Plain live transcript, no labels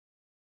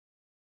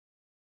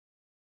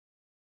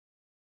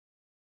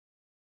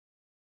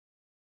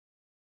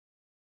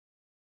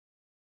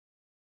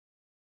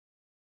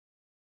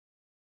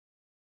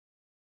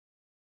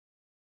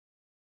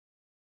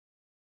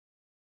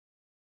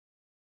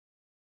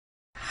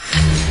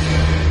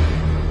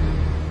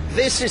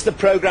This is the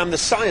program the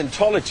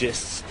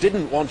Scientologists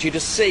didn't want you to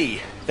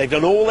see. They've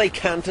done all they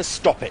can to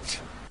stop it.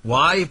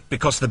 Why?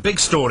 Because the big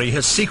story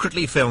has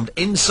secretly filmed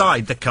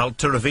inside the cult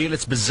to reveal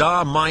its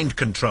bizarre mind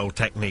control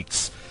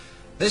techniques.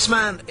 This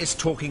man is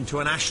talking to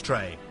an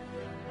ashtray.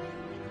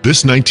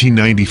 This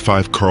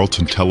 1995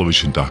 Carlton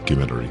television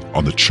documentary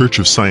on the Church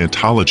of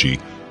Scientology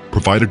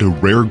provided a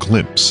rare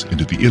glimpse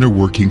into the inner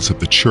workings of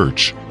the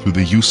church through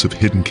the use of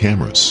hidden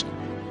cameras.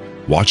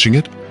 Watching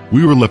it,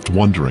 we were left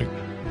wondering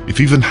if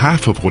even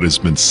half of what has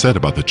been said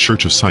about the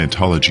Church of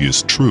Scientology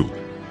is true.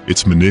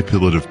 Its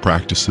manipulative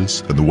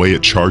practices and the way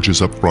it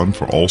charges up front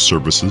for all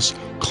services,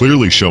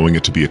 clearly showing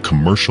it to be a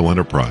commercial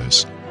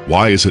enterprise.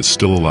 Why is it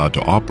still allowed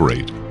to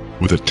operate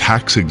with a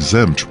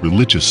tax-exempt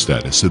religious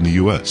status in the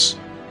US?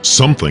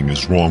 Something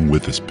is wrong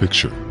with this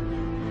picture.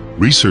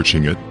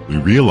 Researching it, we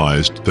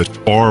realized that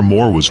far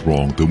more was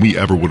wrong than we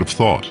ever would have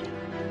thought.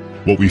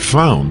 What we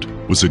found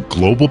was a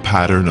global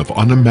pattern of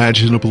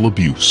unimaginable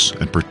abuse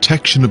and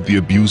protection of the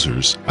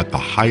abusers at the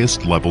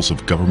highest levels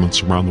of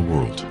governments around the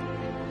world.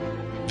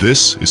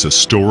 This is a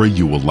story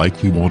you will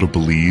likely want to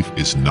believe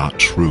is not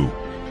true,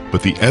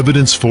 but the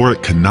evidence for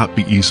it cannot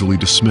be easily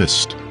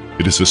dismissed.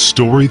 It is a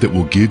story that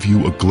will give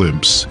you a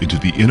glimpse into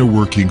the inner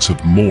workings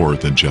of more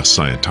than just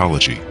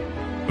Scientology,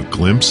 a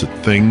glimpse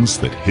at things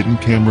that hidden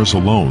cameras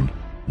alone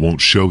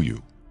won't show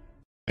you.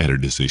 And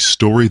it is a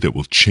story that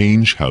will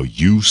change how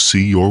you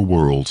see your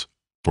world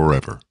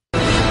forever.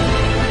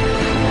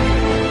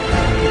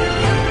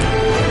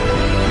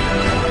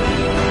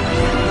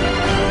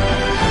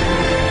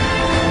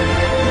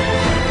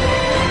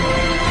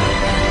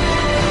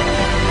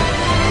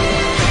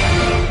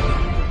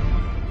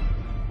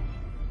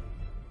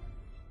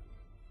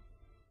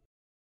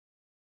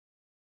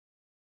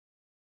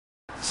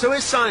 So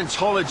is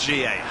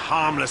Scientology a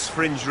harmless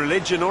fringe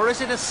religion, or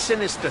is it a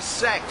sinister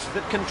sect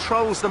that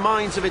controls the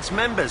minds of its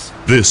members?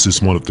 This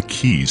is one of the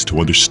keys to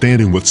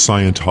understanding what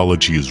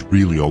Scientology is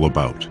really all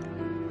about: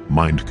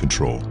 mind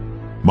control.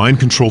 Mind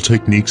control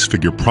techniques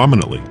figure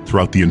prominently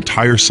throughout the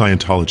entire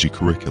Scientology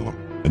curriculum,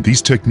 and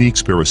these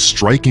techniques bear a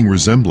striking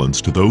resemblance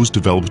to those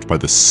developed by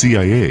the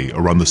CIA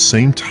around the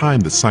same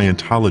time that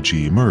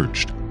Scientology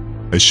emerged.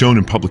 As shown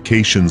in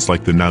publications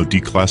like the now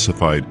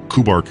declassified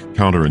Kubark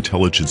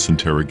Counterintelligence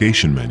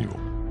Interrogation Manual.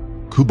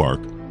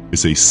 Kubark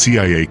is a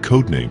CIA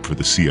codename for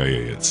the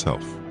CIA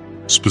itself.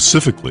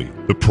 Specifically,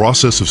 the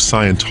process of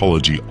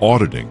Scientology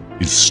auditing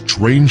is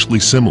strangely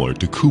similar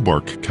to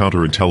Kubark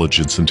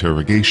Counterintelligence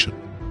Interrogation.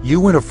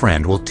 You and a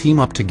friend will team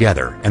up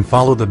together and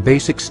follow the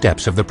basic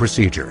steps of the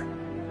procedure.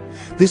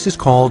 This is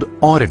called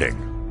auditing,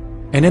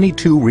 and any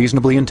two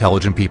reasonably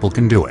intelligent people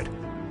can do it.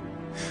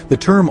 The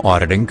term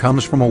auditing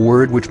comes from a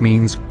word which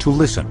means to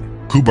listen.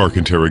 Kubark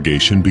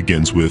interrogation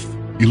begins with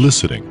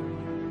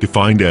eliciting,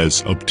 defined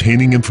as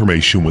obtaining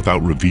information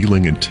without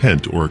revealing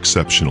intent or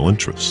exceptional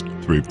interest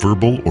through a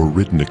verbal or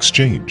written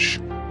exchange.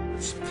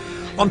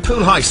 On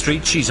Poole High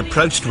Street, she's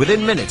approached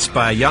within minutes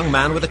by a young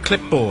man with a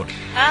clipboard.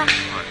 I'd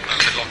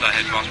love that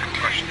head to ask you a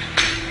question.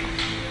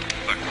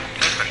 Look,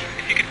 first question.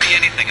 If you could be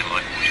anything in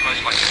life, what would you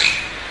most like to be?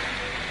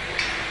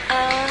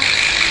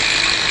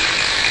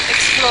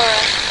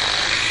 Explorer.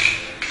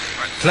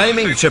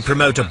 Claiming to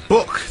promote a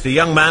book, the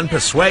young man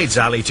persuades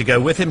Ali to go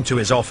with him to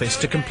his office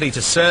to complete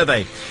a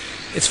survey.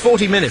 It's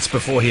 40 minutes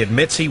before he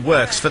admits he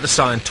works for the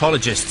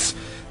Scientologists.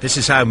 This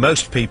is how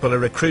most people are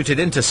recruited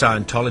into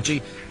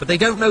Scientology, but they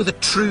don't know the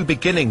true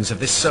beginnings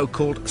of this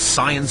so-called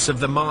science of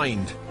the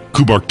mind.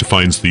 Kubark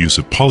defines the use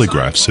of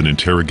polygraphs in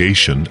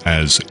interrogation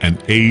as an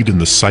aid in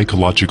the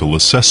psychological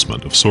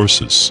assessment of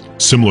sources,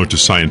 similar to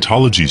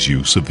Scientology's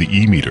use of the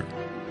E-meter,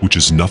 which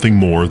is nothing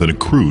more than a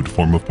crude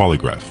form of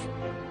polygraph.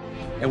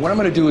 And what I'm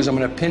going to do is I'm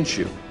going to pinch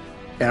you.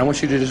 And I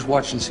want you to just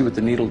watch and see what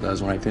the needle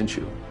does when I pinch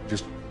you.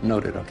 Just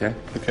note it, okay?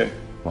 Okay.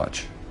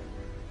 Watch.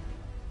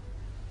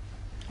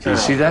 Can you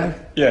see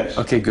that? Yes.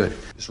 Okay, good.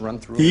 Just run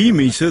through. The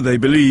E-meter, they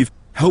believe,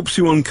 helps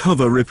you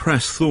uncover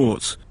repressed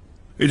thoughts.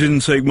 It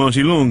didn't take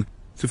Marty long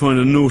to find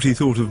a naughty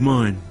thought of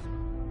mine.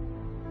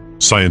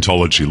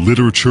 Scientology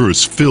literature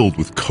is filled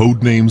with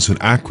code names and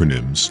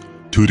acronyms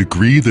to a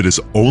degree that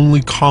is only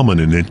common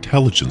in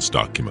intelligence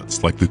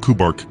documents like the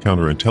Kubark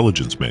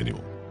Counterintelligence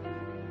Manual.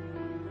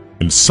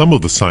 And some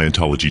of the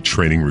Scientology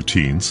training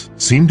routines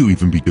seem to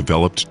even be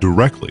developed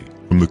directly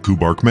from the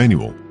Kubark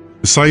Manual.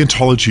 The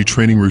Scientology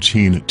training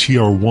routine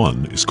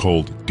TR1 is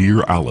called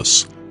Dear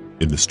Alice.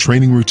 In this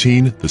training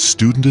routine, the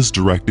student is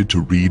directed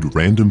to read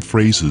random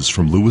phrases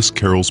from Lewis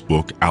Carroll's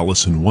book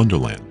Alice in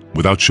Wonderland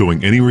without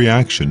showing any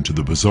reaction to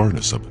the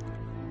bizarreness of it.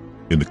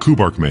 In the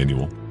Kubark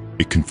Manual,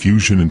 a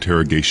confusion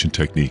interrogation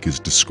technique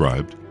is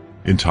described,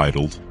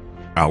 entitled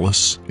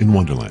Alice in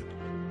Wonderland.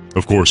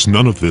 Of course,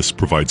 none of this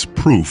provides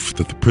proof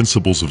that the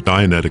principles of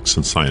Dianetics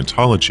and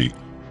Scientology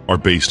are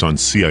based on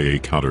CIA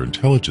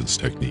counterintelligence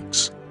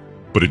techniques.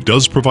 But it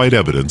does provide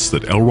evidence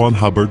that L. Ron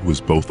Hubbard was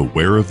both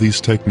aware of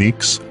these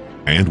techniques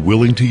and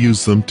willing to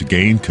use them to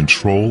gain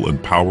control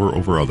and power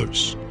over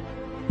others.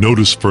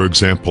 Notice, for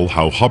example,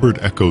 how Hubbard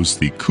echoes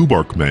the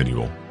Kubark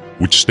Manual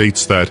which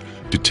states that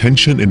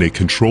detention in a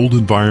controlled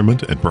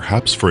environment and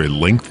perhaps for a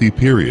lengthy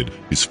period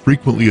is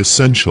frequently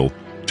essential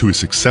to a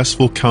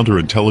successful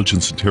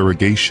counterintelligence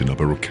interrogation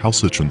of a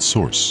recalcitrant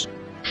source.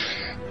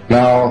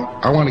 Now,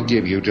 I want to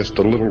give you just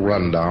a little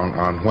rundown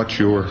on what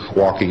you're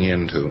walking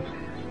into.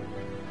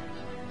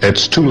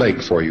 It's too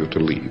late for you to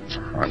leave.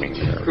 I mean,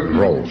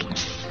 you're old.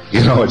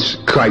 You know, it's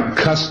quite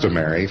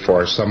customary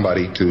for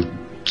somebody to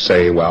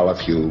say, well,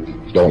 if you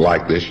don't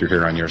like this, you're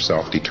here on your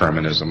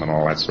self-determinism and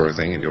all that sort of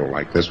thing, and you don't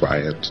like this, why,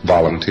 it's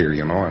volunteer,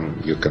 you know,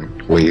 and you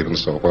can leave and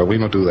so, well, we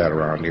don't do that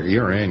around here.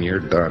 You're in, you're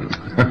done.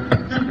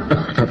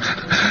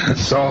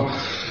 So,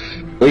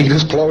 we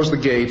just close the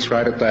gates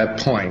right at that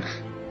point.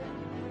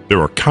 There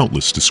are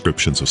countless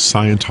descriptions of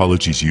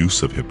Scientology's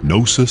use of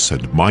hypnosis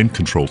and mind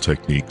control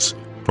techniques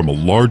from a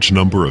large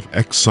number of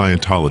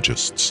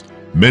ex-Scientologists,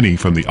 many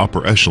from the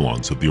upper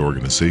echelons of the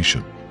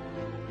organization.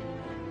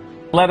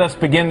 Let us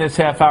begin this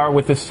half hour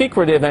with the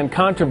secretive and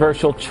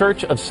controversial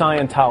Church of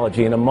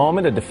Scientology. In a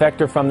moment, a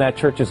defector from that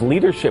church's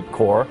leadership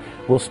corps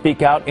will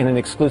speak out in an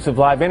exclusive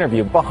live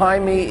interview.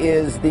 Behind me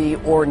is the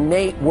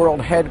ornate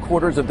world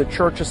headquarters of the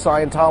Church of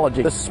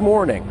Scientology. This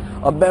morning,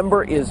 a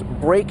member is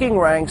breaking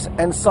ranks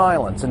and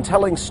silence and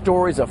telling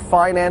stories of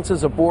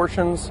finances,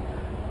 abortions,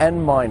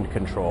 and mind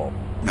control.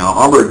 Now,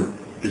 Hubbard,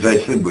 as I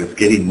said, was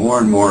getting more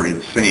and more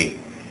insane.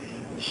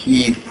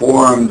 He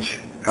formed,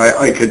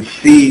 I could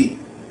see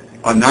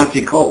a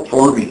Nazi cult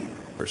forming.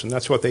 And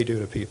that's what they do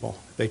to people.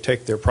 They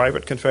take their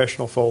private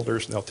confessional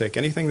folders, and they'll take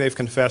anything they've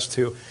confessed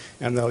to,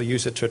 and they'll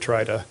use it to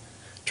try to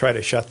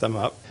shut them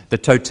up. The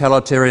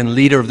totalitarian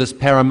leader of this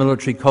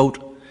paramilitary cult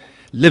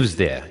lives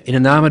there in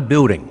an armored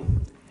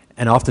building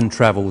and often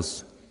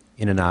travels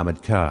in an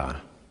armored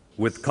car.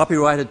 With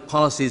copyrighted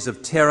policies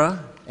of terror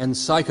and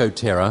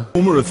psychoterror.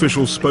 Former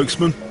official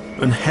spokesman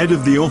and head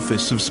of the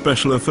Office of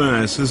Special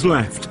Affairs has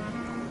left,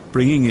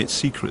 bringing its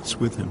secrets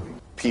with him.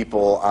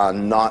 People are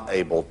not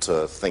able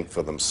to think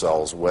for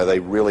themselves, where they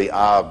really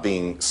are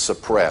being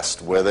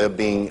suppressed, where they're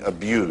being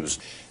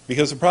abused.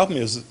 Because the problem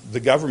is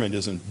the government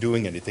isn't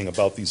doing anything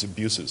about these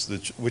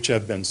abuses, which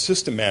have been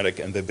systematic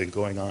and they've been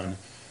going on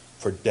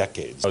for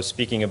decades. I was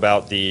speaking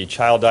about the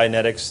child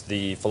Dianetics,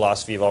 the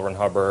philosophy of L. Ron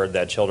Hubbard,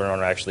 that children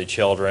aren't actually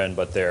children,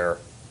 but they're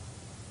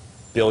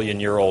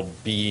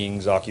billion-year-old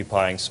beings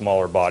occupying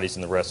smaller bodies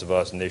than the rest of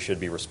us, and they should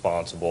be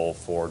responsible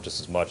for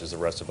just as much as the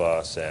rest of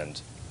us,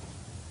 and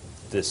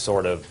this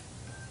sort of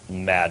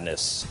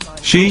madness.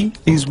 She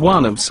is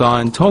one of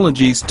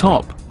Scientology's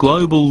top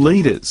global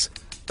leaders,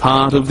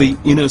 part of the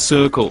inner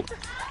circle,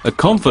 a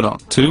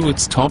confidant to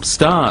its top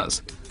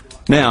stars.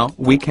 Now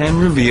we can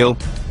reveal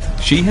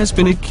she has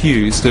been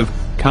accused of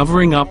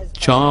covering up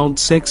child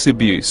sex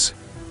abuse.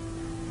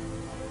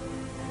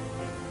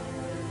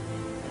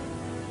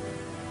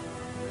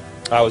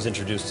 I was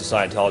introduced to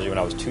Scientology when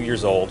I was 2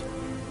 years old.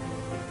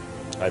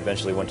 I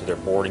eventually went to their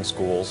boarding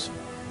schools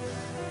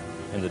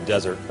in the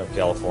desert of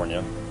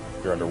California.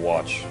 You're under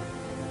watch.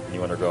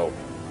 You undergo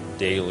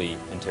daily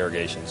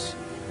interrogations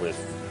with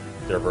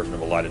their version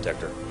of a lie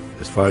detector.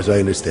 As far as I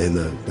understand,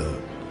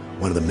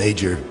 one of the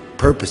major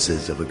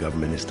purposes of a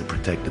government is to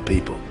protect the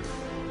people.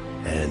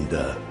 And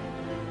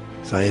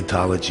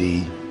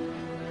Scientology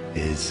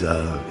is,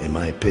 in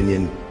my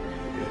opinion,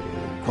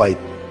 quite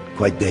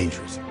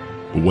dangerous.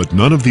 But what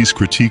none of these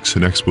critiques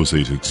and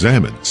exposés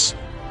examines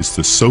is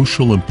the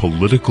social and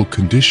political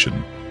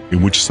condition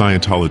in which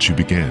Scientology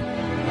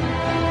began.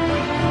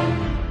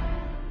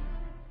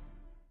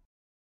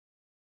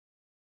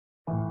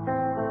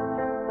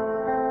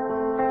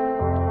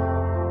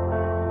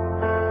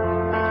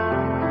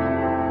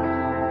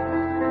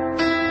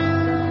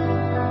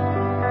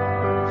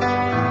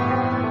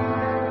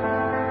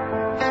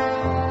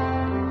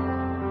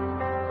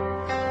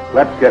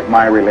 Let's get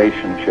my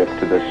relationship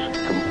to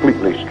this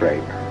completely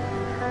straight.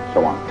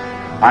 So on.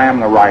 I am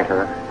the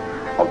writer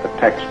of the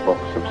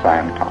textbooks of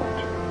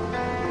Scientology.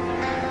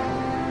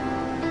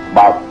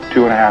 About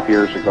 2.5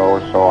 years ago or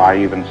so, I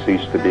even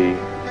ceased to be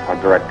a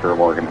director of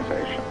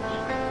organizations.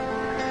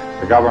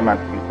 The government,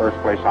 in the first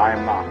place, I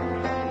am not.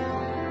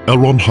 L.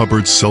 Ron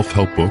Hubbard's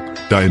self-help book,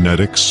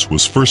 Dianetics,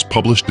 was first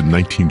published in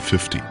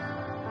 1950,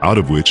 out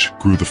of which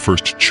grew the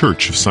first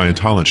Church of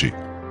Scientology,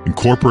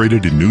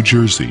 incorporated in New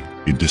Jersey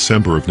in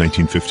December of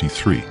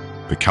 1953.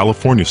 The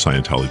California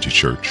Scientology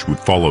Church would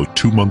follow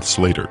 2 months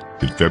later,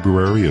 in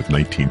February of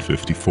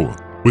 1954.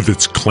 With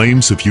its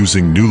claims of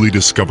using newly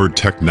discovered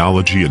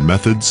technology and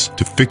methods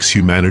to fix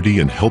humanity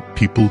and help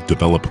people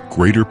develop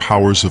greater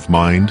powers of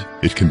mind,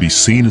 it can be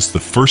seen as the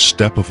first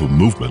step of a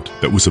movement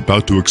that was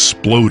about to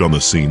explode on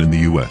the scene in the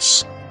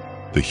U.S.,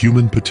 the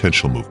Human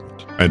Potential Movement.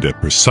 And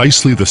at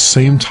precisely the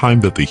same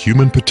time that the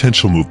Human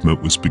Potential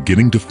Movement was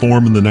beginning to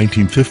form in the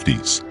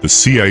 1950s, the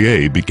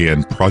CIA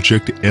began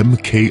Project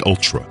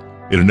MKUltra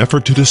in an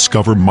effort to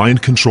discover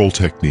mind control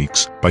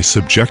techniques by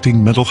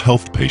subjecting mental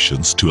health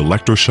patients to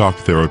electroshock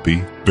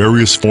therapy,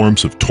 various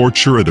forms of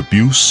torture and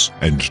abuse,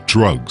 and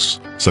drugs,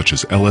 such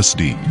as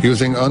LSD.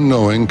 Using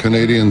unknowing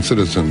Canadian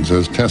citizens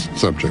as test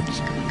subjects,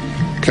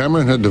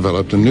 Cameron had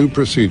developed a new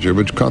procedure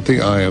which caught the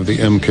eye of the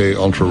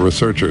MKUltra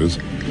researchers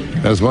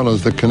as well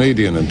as the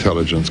Canadian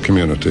intelligence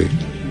community.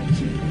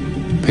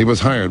 He was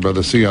hired by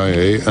the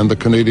CIA and the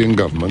Canadian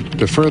government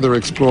to further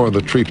explore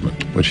the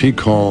treatment, which he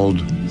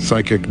called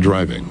psychic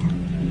driving.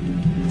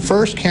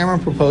 First,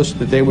 Cameron proposed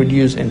that they would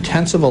use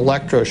intensive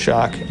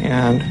electroshock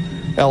and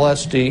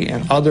LSD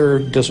and other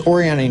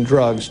disorienting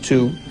drugs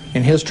to,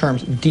 in his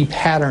terms,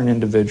 de-pattern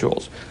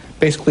individuals,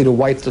 basically to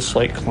wipe the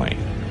slate clean.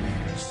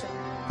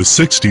 The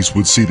 60s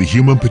would see the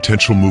human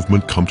potential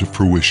movement come to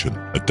fruition,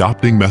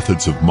 adopting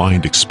methods of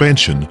mind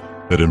expansion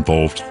that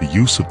involved the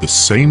use of the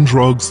same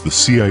drugs the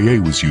CIA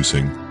was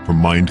using for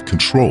mind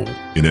control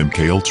in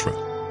MKUltra.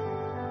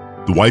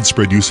 The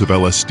widespread use of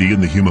LSD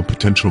in the human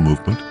potential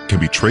movement can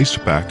be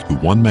traced back to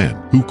one man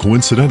who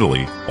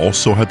coincidentally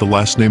also had the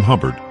last name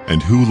Hubbard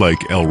and who, like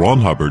L. Ron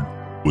Hubbard,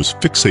 was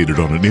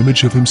fixated on an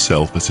image of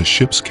himself as a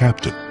ship's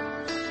captain.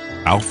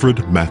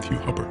 Alfred Matthew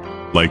Hubbard.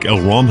 Like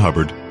L. Ron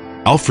Hubbard,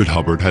 Alfred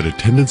Hubbard had a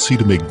tendency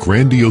to make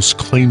grandiose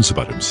claims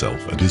about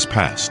himself and his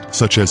past,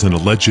 such as an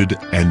alleged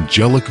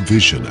angelic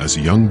vision as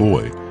a young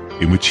boy,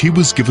 in which he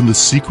was given the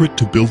secret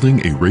to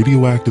building a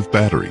radioactive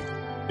battery,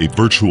 a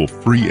virtual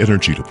free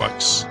energy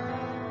device.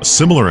 A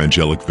similar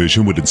angelic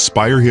vision would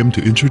inspire him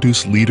to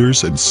introduce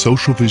leaders and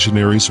social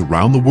visionaries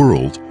around the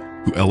world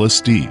to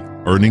LSD,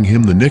 earning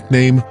him the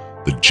nickname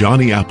the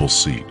Johnny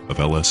Appleseed of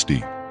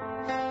LSD.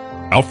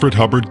 Alfred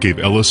Hubbard gave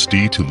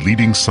LSD to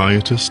leading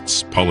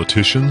scientists,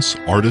 politicians,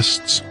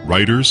 artists,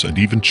 writers, and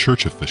even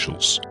church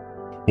officials.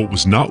 What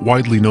was not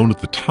widely known at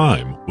the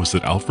time was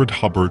that Alfred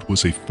Hubbard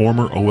was a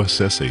former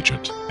OSS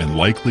agent and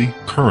likely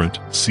current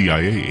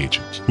CIA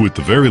agent, who at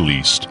the very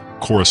least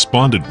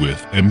corresponded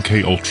with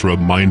MKUltra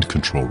mind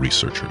control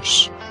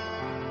researchers.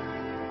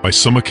 By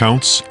some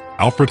accounts,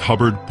 Alfred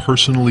Hubbard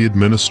personally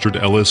administered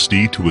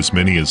LSD to as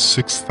many as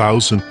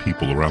 6,000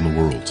 people around the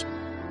world.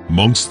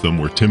 Amongst them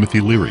were Timothy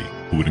Leary,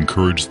 who would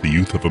encourage the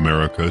youth of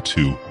America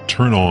to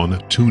turn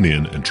on, tune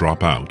in, and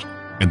drop out,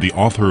 and the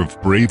author of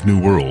Brave New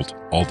World,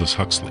 Aldous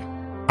Huxley.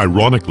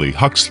 Ironically,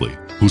 Huxley,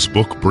 whose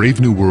book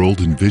Brave New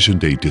World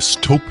envisioned a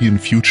dystopian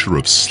future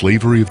of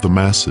slavery of the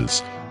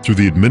masses through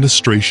the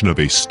administration of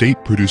a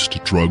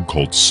state-produced drug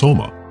called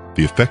Soma,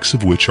 the effects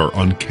of which are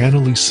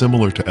uncannily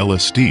similar to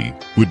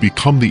LSD, would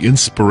become the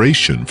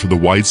inspiration for the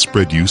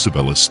widespread use of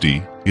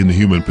LSD in the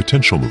human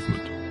potential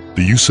movement.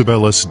 The use of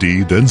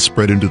LSD then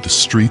spread into the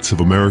streets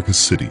of America's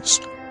cities,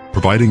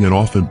 providing an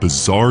often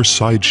bizarre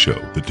sideshow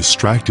that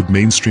distracted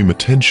mainstream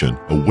attention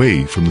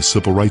away from the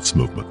civil rights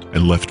movement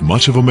and left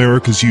much of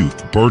America's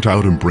youth burnt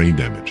out and brain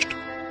damaged,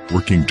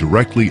 working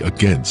directly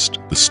against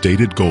the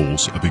stated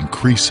goals of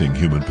increasing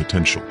human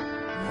potential.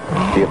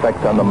 The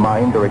effects on the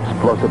mind are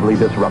explosively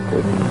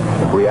disruptive.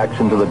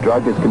 Reaction to the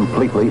drug is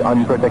completely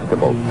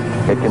unpredictable.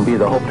 It can be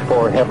the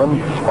hoped-for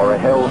heaven or a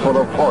hell full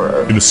of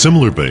horror. In a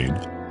similar vein,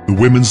 the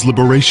women's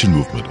liberation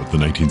movement of the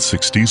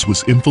 1960s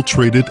was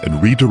infiltrated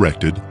and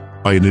redirected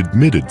by an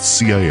admitted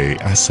CIA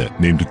asset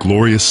named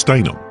Gloria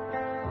Steinem.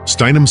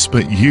 Steinem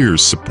spent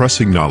years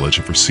suppressing knowledge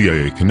of her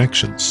CIA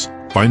connections,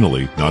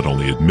 finally not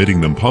only admitting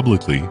them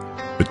publicly,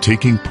 but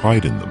taking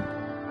pride in them.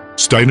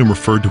 Steinem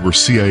referred to her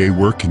CIA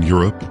work in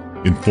Europe,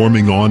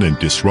 informing on and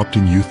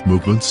disrupting youth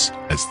movements,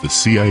 as the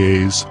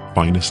CIA's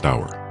finest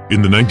hour.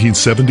 In the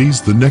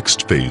 1970s, the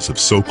next phase of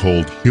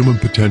so-called human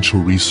potential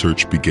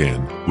research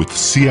began with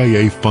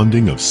CIA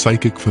funding of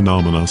psychic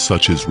phenomena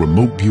such as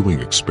remote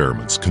viewing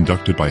experiments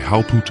conducted by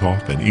Hal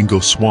Puthoff and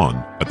Ingo Swann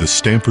at the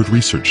Stanford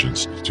Research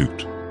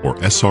Institute,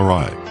 or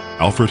SRI.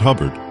 Alfred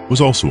Hubbard was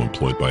also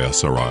employed by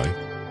SRI,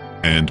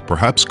 and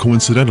perhaps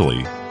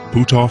coincidentally,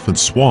 Puthoff and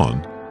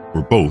Swann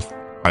were both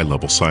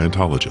high-level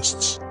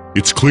Scientologists.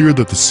 It's clear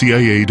that the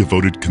CIA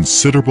devoted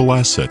considerable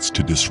assets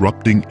to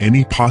disrupting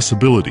any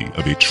possibility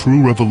of a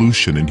true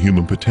revolution in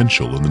human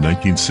potential in the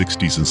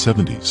 1960s and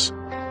 70s.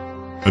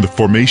 And the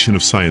formation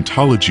of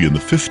Scientology in the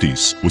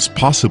 50s was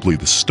possibly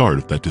the start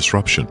of that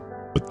disruption.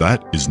 But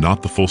that is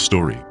not the full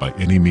story by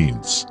any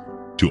means.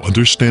 To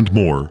understand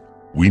more,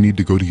 we need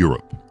to go to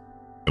Europe.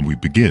 And we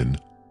begin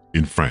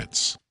in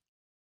France.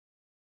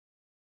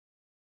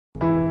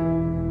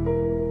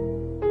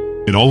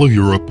 In all of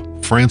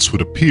Europe, France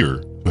would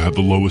appear to have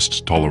the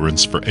lowest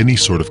tolerance for any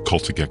sort of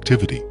cultic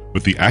activity,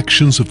 but the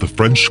actions of the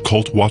French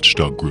cult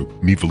watchdog group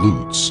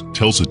Miviludes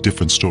tells a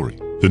different story.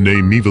 The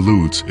name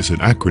Miviludes is an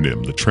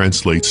acronym that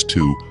translates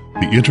to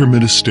the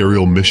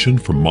Interministerial Mission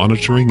for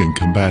Monitoring and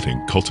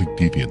Combating Cultic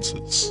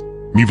Deviances.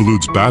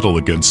 Miviludes' battle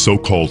against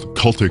so-called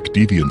cultic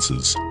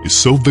deviances is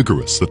so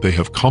vigorous that they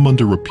have come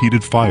under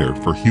repeated fire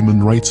for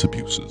human rights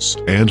abuses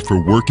and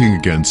for working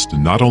against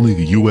not only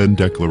the UN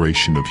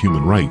Declaration of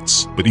Human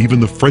Rights, but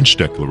even the French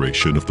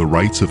Declaration of the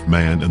Rights of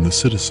Man and the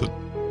Citizen.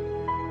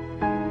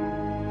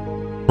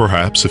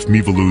 Perhaps if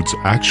Miviludes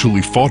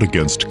actually fought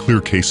against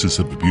clear cases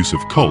of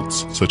abusive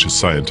cults, such as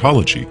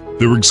Scientology,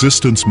 their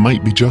existence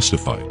might be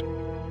justified.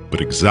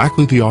 But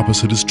exactly the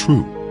opposite is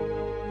true.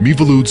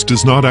 Miviludes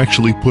does not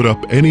actually put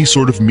up any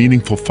sort of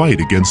meaningful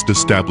fight against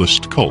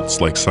established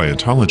cults like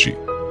Scientology.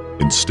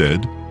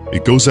 Instead,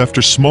 it goes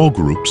after small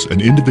groups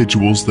and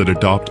individuals that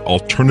adopt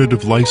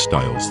alternative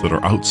lifestyles that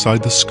are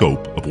outside the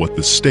scope of what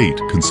the state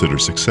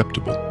considers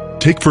acceptable.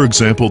 Take, for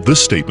example, this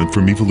statement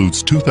from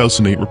Miviludes'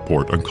 2008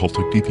 report on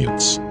cultic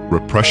deviance.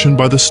 Repression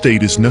by the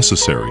state is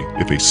necessary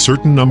if a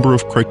certain number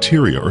of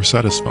criteria are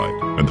satisfied,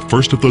 and the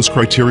first of those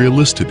criteria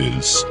listed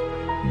is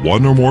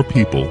one or more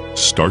people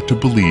start to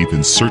believe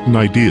in certain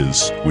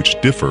ideas which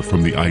differ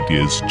from the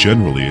ideas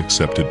generally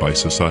accepted by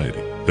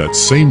society. That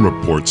same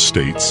report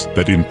states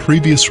that in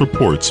previous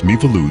reports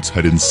Miviludes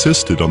had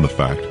insisted on the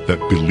fact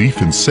that belief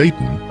in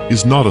Satan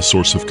is not a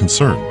source of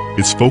concern.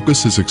 Its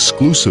focus is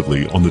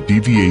exclusively on the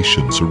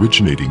deviations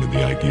originating in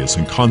the ideas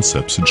and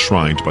concepts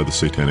enshrined by the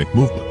satanic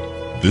movement.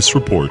 This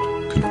report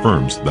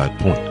confirms that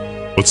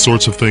point. What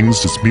sorts of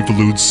things does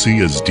Miviludes see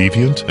as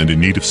deviant and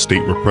in need of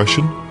state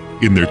repression?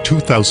 In their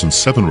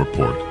 2007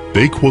 report,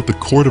 they quote the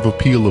Court of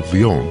Appeal of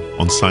Lyon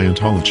on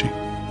Scientology.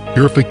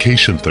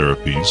 Purification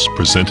therapies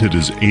presented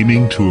as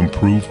aiming to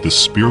improve the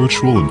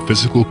spiritual and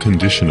physical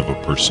condition of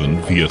a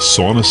person via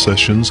sauna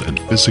sessions and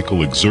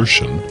physical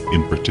exertion,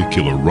 in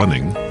particular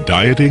running,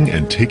 dieting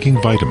and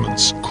taking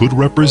vitamins, could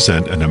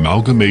represent an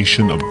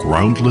amalgamation of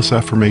groundless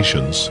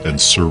affirmations and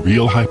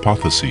surreal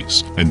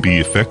hypotheses and be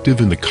effective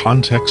in the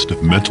context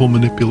of mental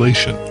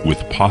manipulation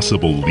with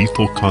possible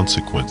lethal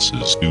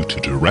consequences due to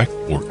direct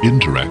or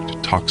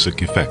indirect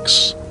toxic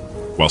effects.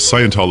 While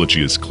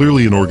Scientology is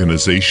clearly an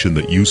organization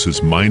that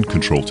uses mind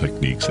control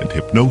techniques and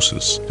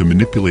hypnosis to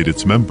manipulate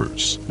its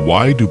members,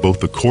 why do both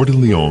the Court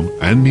in Lyon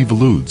and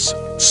Miviludes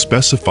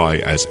specify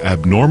as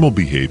abnormal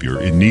behavior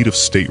in need of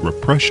state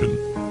repression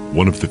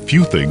one of the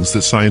few things that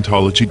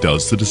Scientology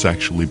does that is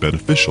actually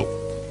beneficial?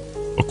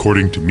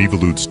 According to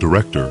Miviludes'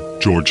 director,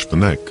 George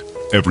Fenech,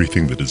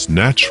 everything that is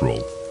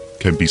natural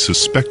can be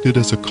suspected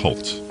as a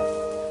cult.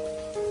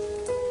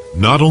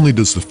 Not only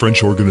does the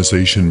French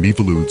organization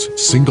Miviludes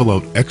single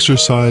out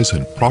exercise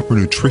and proper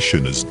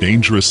nutrition as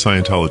dangerous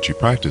Scientology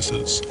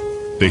practices,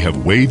 they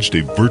have waged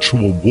a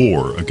virtual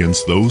war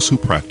against those who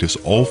practice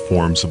all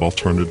forms of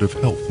alternative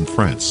health in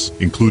France,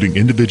 including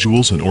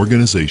individuals and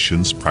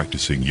organizations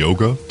practicing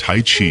yoga,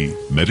 tai chi,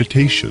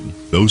 meditation,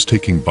 those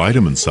taking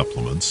vitamin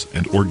supplements,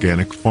 and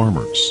organic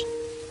farmers.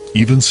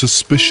 Even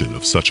suspicion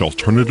of such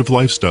alternative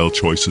lifestyle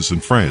choices in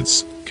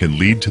France can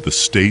lead to the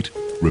state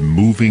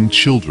removing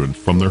children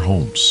from their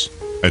homes.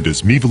 And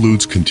as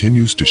Miviludes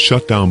continues to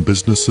shut down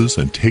businesses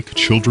and take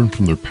children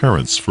from their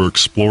parents for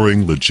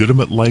exploring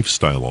legitimate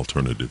lifestyle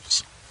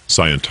alternatives,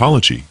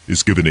 Scientology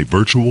is given a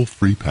virtual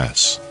free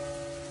pass.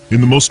 In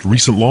the most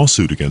recent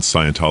lawsuit against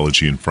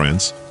Scientology in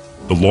France,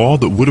 the law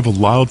that would have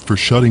allowed for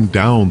shutting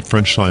down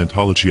French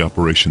Scientology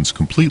operations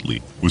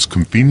completely was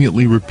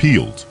conveniently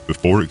repealed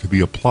before it could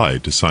be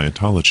applied to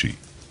Scientology.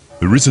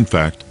 There is, in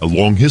fact, a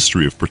long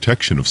history of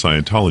protection of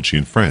Scientology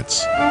in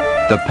France.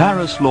 The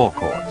Paris Law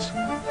Courts.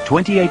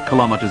 28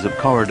 kilometers of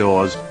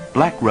corridors,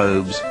 black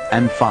robes,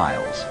 and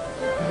files.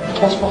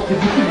 Transportez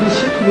beaucoup de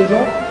dossiers tous les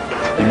ans?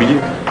 Des milliers.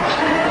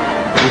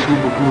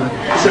 Beaucoup.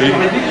 Ça fait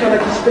rêver qu'il y en a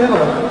qui se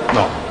perdent?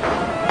 Non.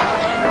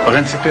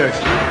 Rien ne se perd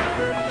ici.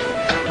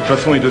 De toute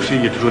façon, les dossiers,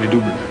 il y a toujours des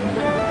doubles.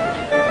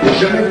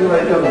 Jamais vous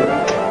n'avez perdu.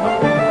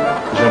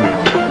 Jamais.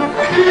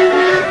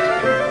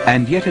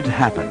 And yet it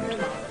happened.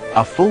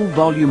 A full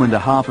volume and a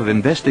half of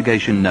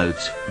investigation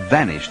notes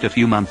vanished a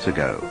few months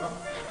ago.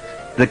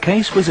 The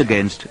case was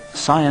against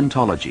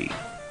Scientology.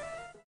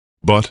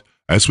 But,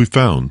 as we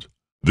found,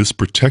 this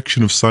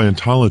protection of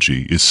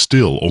Scientology is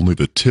still only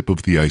the tip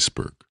of the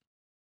iceberg.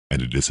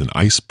 And it is an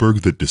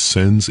iceberg that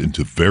descends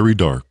into very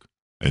dark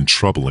and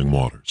troubling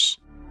waters.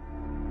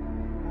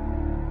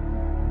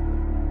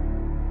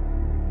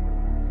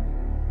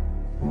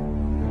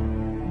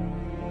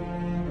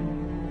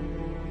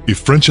 If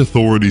French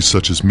authorities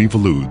such as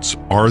Miviludes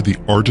are the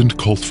ardent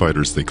cult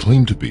fighters they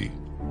claim to be,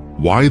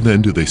 why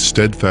then do they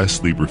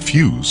steadfastly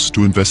refuse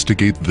to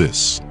investigate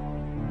this?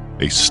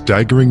 A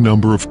staggering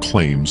number of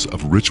claims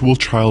of ritual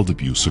child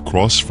abuse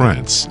across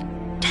France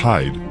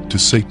tied to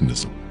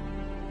Satanism.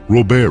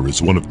 Robert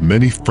is one of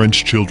many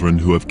French children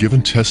who have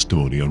given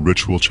testimony on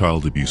ritual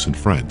child abuse in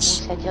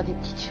France.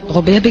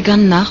 Robert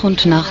begann nach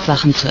und nach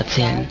Sachen zu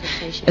erzählen.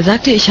 Er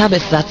sagte, ich habe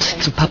es satt,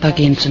 zu Papa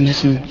gehen zu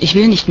müssen. Ich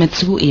will nicht mehr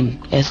zu ihm.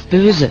 Er ist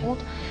böse.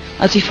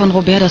 Als ich von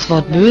Robert das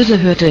Wort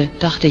böse hörte,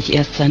 dachte ich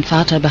erst, sein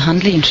Vater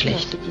behandle ihn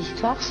schlecht.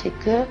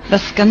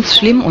 Was ganz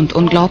schlimm und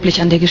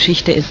unglaublich an der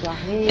Geschichte ist,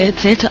 er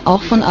erzählte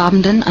auch von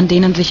Abenden, an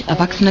denen sich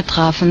Erwachsene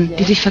trafen,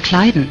 die sich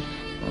verkleiden.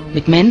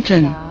 Mit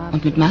Mänteln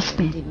und mit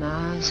Masken.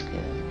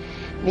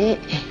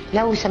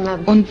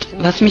 Und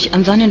was mich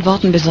an seinen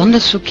Worten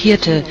besonders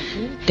schockierte,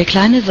 der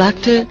Kleine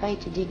sagte,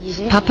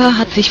 Papa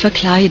hat sich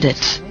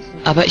verkleidet,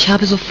 aber ich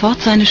habe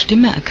sofort seine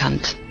Stimme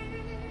erkannt.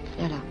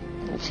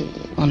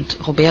 Und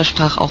Robert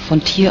sprach auch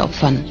von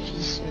Tieropfern,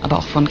 aber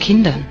auch von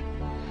Kindern.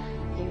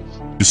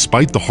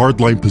 Despite the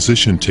hardline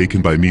position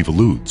taken by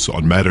Miviludes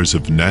on matters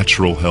of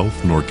natural health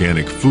and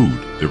organic food,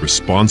 their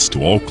response to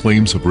all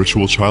claims of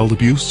ritual child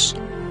abuse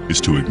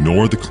is to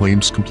ignore the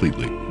claims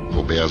completely.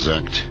 Robert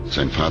sagt,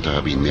 sein Vater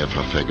habe ihn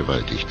mehrfach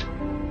vergewaltigt.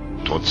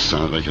 Trotz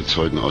zahlreicher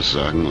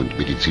Zeugenaussagen und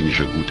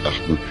medizinischer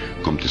Gutachten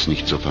kommt es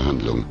nicht zur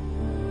Verhandlung.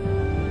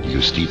 Die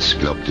Justiz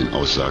glaubt den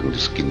Aussagen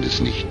des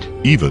Kindes nicht.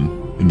 Even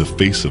in the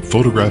face of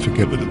photographic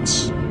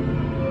evidence.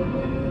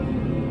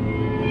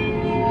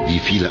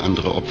 viele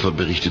andere Opfer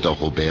berichtet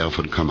auch Robert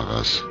von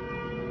Kameras.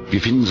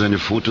 Wir finden seine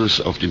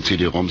Fotos auf den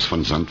CD-ROMs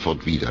von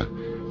Sandford wieder.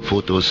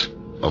 Fotos,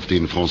 auf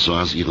denen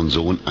Françoise ihren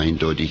Sohn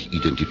eindeutig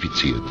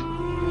identifiziert.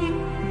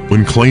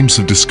 When claims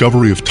of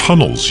discovery of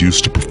tunnels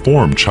used to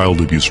perform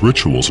child abuse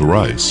rituals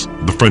arise,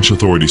 the French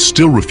authorities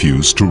still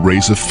refuse to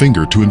raise a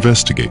finger to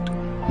investigate.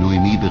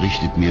 Noémie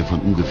berichtet mir von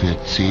ungefähr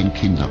 10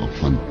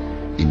 Kinderopfern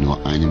in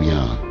nur einem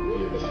Jahr.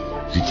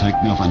 Sie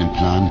zeigt mir auf einem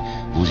Plan,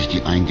 wo sich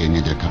die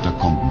Eingänge der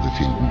Katakomben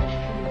befinden.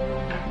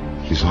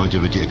 Bis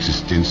heute wird die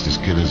Existenz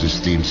des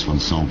Kellersystems von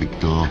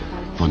Saint-Victor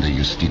von der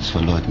Justiz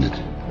verleugnet.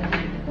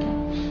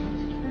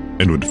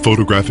 And when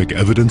photographic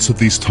evidence of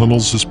these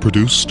tunnels is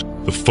produced,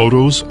 the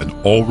photos and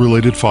all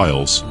related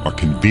files are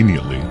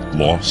conveniently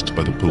lost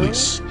by the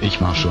police.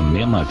 Ich war schon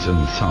mehrmals in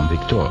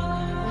Saint-Victor.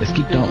 Es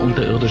gibt da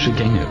unterirdische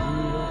Gänge.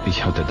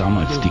 Ich hatte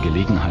damals die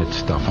Gelegenheit,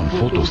 davon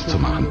Fotos zu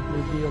machen.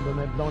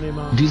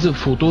 Diese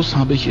Fotos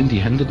habe ich in die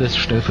Hände des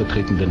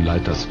stellvertretenden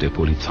Leiters der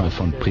Polizei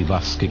von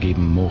Privas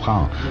gegeben,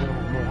 Morin.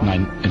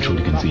 Nein,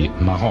 entschuldigen Sie,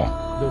 Marron.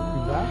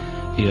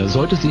 Er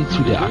sollte sie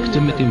zu der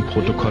Akte mit dem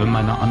Protokoll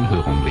meiner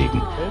Anhörung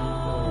legen.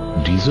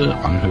 Diese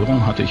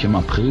Anhörung hatte ich im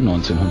April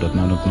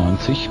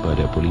 1999 bei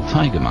der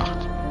Polizei gemacht.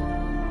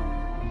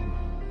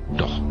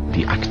 Doch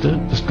die Akte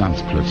ist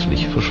ganz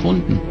plötzlich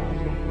verschwunden.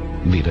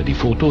 Weder die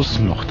Fotos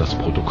noch das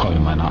Protokoll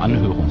meiner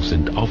Anhörung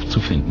sind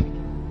aufzufinden.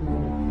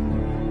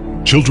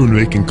 Children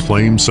making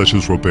claims such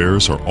as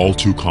Robert's are all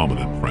too common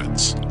in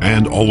France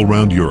and all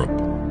around Europe.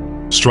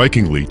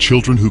 Strikingly,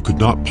 children who could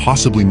not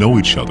possibly know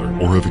each other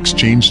or have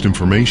exchanged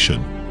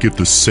information give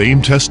the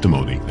same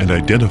testimony and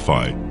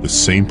identify the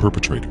same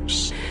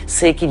perpetrators.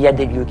 C'est qu'il y a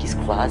des lieux qui se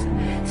croisent,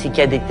 c'est qu'il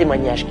y a des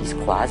témoignages qui se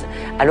croisent,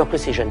 alors que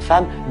ces jeunes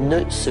femmes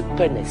ne se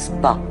connaissent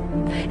pas.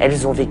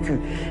 Elles ont vécu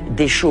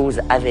des choses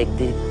avec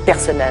des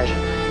personnages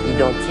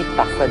identiques,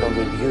 parfois dans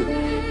des lieux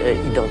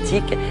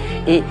identiques,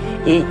 et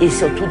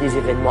surtout des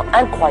événements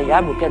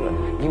incroyables auxquels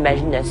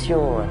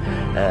l'imagination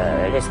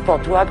laisse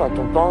pantois quand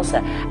on pense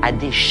à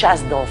des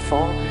chasses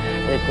d'enfants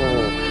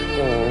qu'on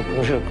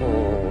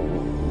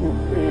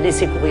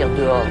laissait courir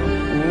dehors,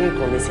 nus,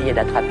 qu'on essayait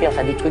d'attraper,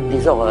 enfin des trucs,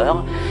 des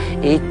horreurs.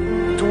 Et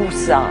tout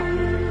ça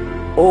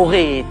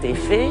aurait été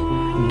fait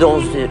dans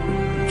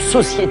une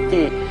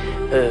société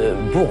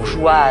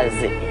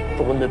bourgeoise,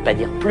 pour ne pas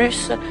dire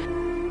plus.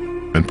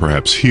 And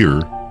perhaps here,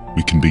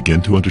 we can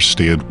begin to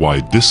understand why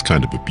this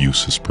kind of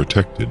abuse is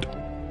protected,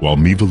 while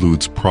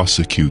Miviludes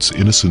prosecutes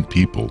innocent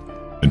people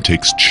and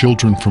takes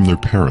children from their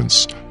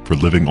parents for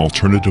living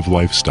alternative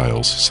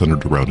lifestyles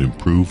centered around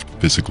improved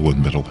physical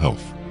and mental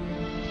health.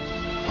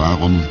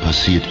 Warum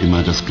passiert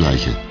immer das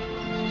Gleiche?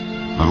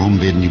 Warum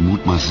werden die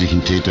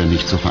mutmaßlichen Täter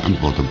nicht zur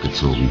Verantwortung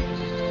gezogen?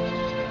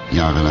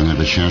 Jahrelange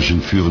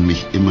Recherchen führen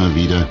mich immer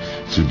wieder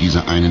zu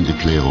dieser einen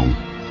Erklärung.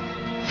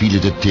 Viele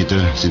der Täter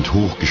sind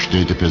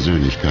hochgestellte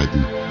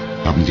Persönlichkeiten,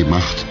 haben die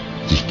Macht,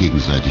 sich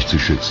gegenseitig zu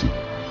schützen.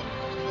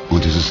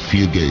 Und es ist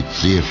viel Geld,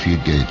 sehr viel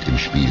Geld im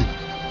Spiel.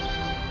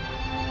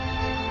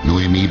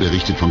 Noémie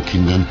berichtet von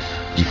Kindern,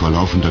 die vor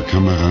laufender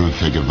Kamera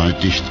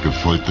vergewaltigt,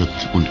 gefoltert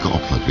und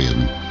geopfert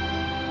werden.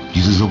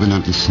 Diese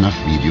sogenannten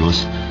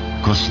Snuff-Videos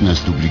kosten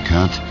als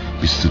Duplikat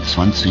bis zu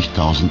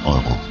 20.000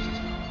 Euro.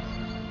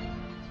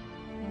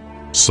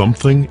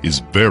 Something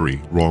is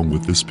very wrong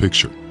with this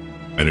picture,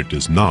 and it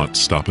does not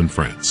stop in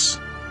France.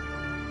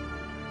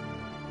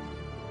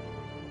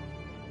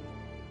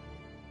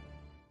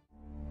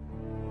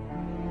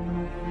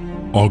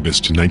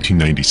 August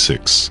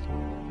 1996.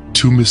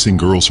 2 missing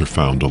girls are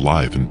found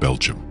alive in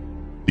Belgium.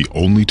 The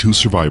only 2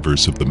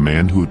 survivors of the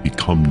man who had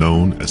become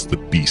known as the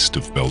Beast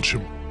of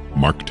Belgium,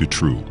 Marc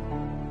Dutroux.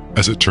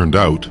 As it turned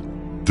out,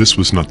 this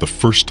was not the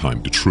first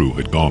time Dutroux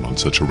had gone on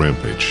such a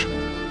rampage.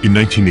 In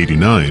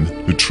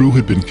 1989, Dutroux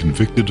had been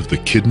convicted of the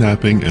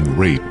kidnapping and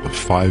rape of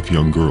 5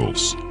 young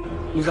girls.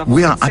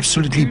 We are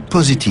absolutely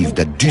positive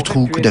that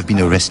Dutroux could have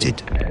been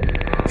arrested.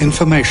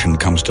 Information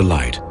comes to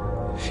light.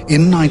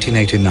 In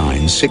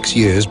 1989, 6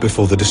 years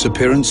before the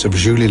disappearance of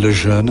Julie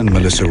Lejeune and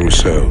Melissa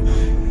Rousseau,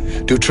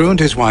 Dutroux and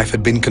his wife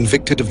had been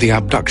convicted of the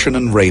abduction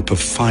and rape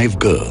of 5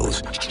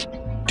 girls.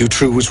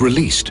 Dutroux was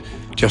released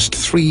just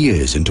 3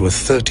 years into a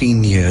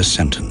 13-year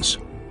sentence.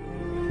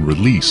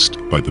 Released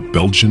by the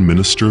Belgian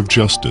Minister of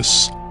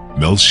Justice,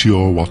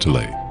 Melchior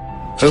Wathelet.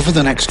 Over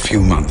the next few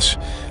months,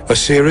 a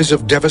series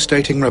of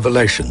devastating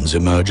revelations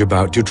emerge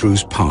about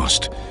Dutroux's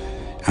past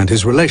and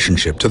his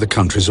relationship to the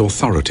country's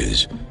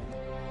authorities.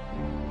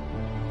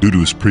 Due to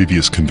his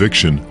previous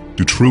conviction,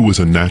 Dutroux was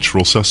a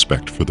natural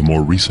suspect for the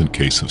more recent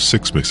case of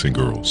 6 missing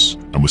girls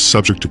and was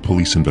subject to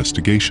police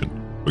investigation.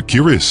 But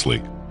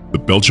curiously, the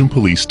Belgian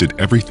police did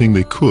everything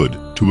they could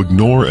to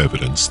ignore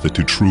evidence that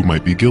Dutroux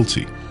might be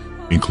guilty,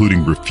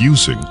 including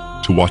refusing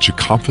to watch a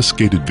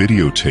confiscated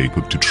videotape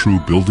of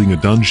Dutroux building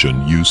a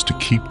dungeon used to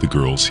keep the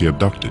girls he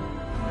abducted.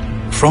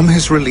 From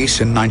his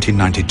release in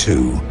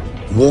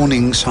 1992,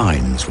 warning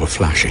signs were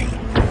flashing.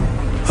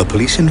 A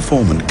police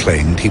informant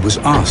claimed he was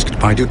asked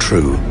by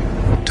Dutroux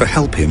to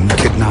help him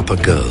kidnap a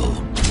girl.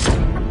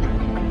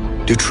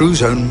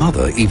 Dutroux's own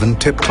mother even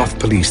tipped off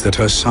police that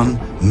her son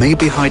may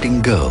be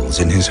hiding girls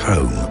in his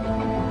home.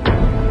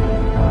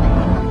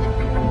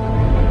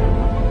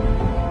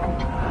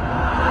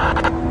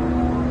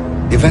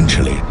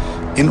 Eventually,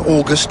 in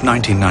August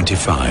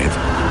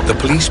 1995, the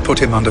police put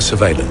him under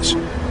surveillance,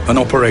 an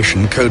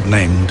operation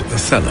codenamed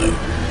Othello.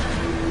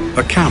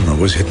 A camera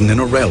was hidden in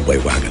a railway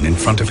wagon in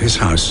front of his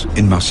house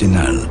in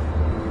Marcinelle.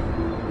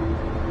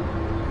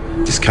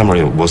 This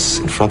camera was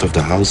in front of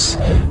the house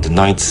the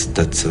night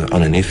that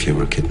Anne and Efje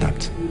were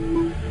kidnapped.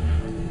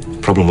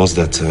 The problem was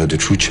that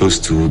Dutroux chose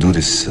to do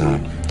this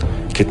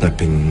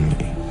kidnapping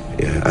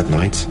at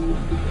night,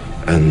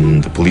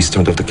 and the police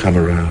turned off the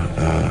camera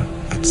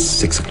at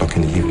 6 o'clock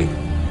in the evening.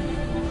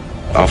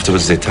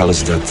 Afterwards, they tell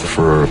us that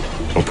for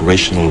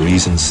operational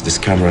reasons, this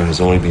camera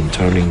has only been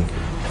turning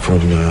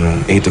from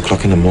 8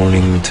 o'clock in the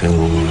morning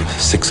till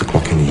 6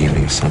 o'clock in the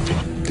evening or something.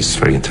 This is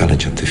very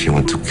intelligent if you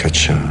want to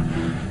catch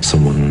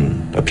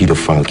someone, a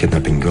pedophile,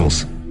 kidnapping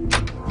girls.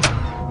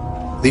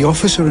 The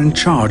officer in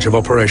charge of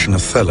Operation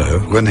Othello,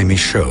 René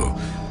Michaud,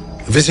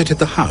 visited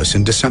the house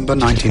in December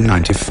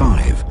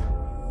 1995.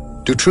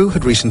 Dutroux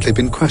had recently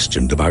been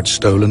questioned about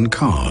stolen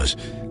cars,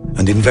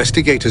 and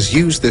investigators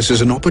used this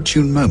as an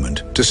opportune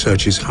moment to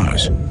search his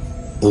house.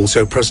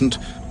 Also present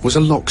was a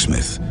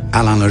locksmith,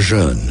 Alain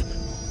Lejeune,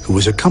 who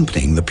was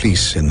accompanying the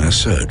police in their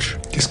search.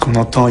 Qu'est-ce qu'on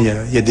entend?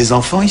 Il y a des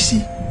enfants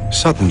ici?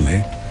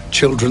 Suddenly,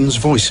 children's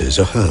voices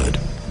are heard.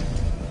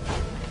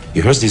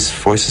 You heard these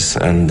voices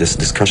and this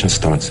discussion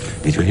starts.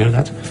 Did you hear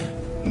that?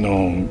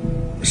 Non,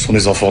 ce sont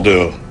des enfants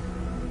dehors.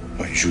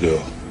 Ouais, ils jouent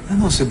dehors. Ah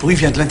non, ce bruit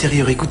vient de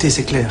l'intérieur. Écoutez,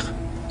 c'est clair.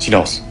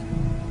 Silence.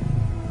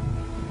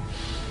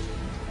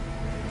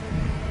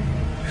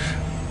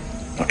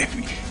 Non, et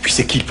puis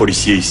c'est qui le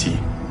policier ici?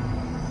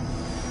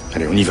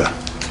 Allez, on y va.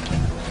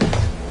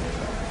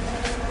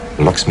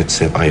 The locksmith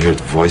said, I heard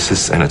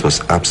voices and it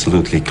was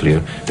absolutely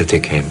clear that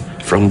they came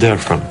from there,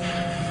 from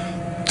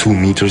 2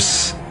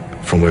 meters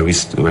from where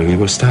we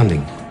were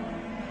standing.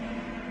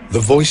 The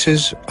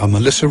voices are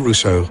Melissa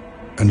Rousseau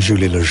and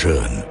Julie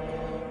Lejeune.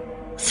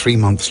 3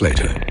 months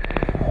later,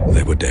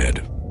 they were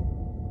dead.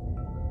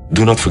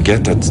 Do not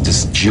forget that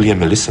this Julie and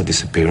Melissa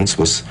disappearance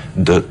was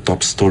the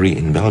top story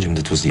in Belgium.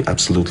 That was the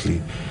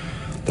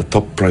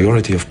top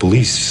priority of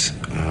police,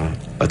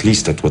 at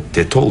least that's what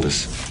they told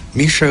us.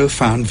 Michaud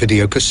found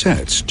video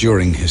cassettes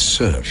during his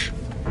search.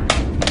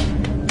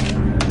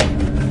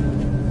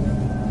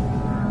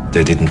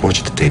 They didn't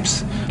watch the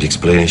tapes. The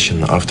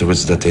explanation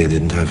afterwards that they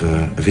didn't have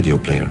a video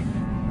player.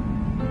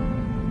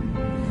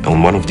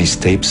 On one of these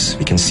tapes,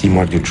 we can see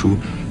Marc Dutroux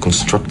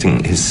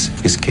constructing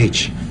his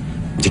cage.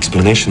 The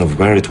explanation of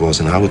where it was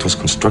and how it was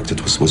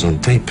constructed was on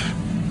tape.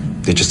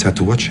 They just had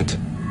to watch it,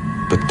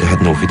 but they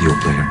had no video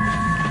player.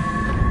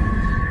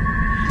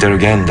 There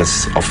again,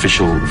 that's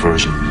official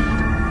version.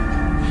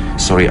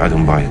 Sorry, I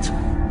don't buy it.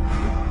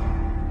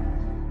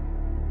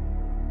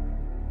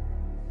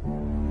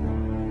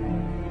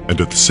 And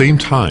at the same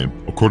time,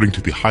 according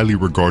to the highly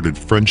regarded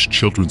French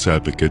children's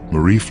advocate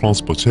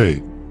Marie-France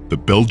Bottet, the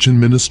Belgian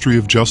Ministry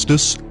of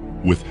Justice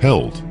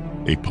withheld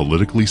a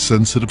politically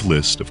sensitive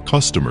list of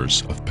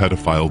customers of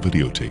pedophile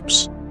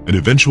videotapes. An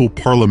eventual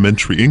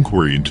parliamentary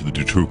inquiry into the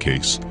Dutroux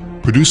case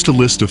produced a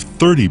list of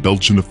 30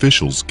 Belgian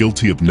officials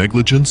guilty of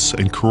negligence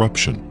and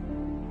corruption.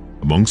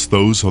 Amongst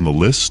those on the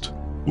list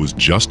was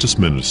Justice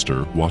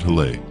Minister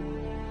Wathelet.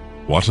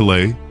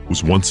 Wathelet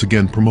was once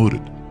again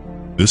promoted,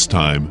 this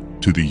time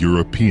to the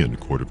European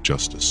Court of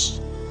Justice.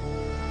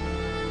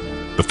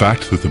 The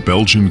fact that the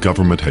Belgian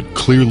government had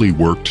clearly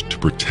worked to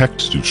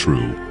protect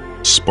Dutroux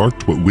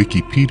sparked what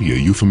Wikipedia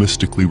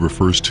euphemistically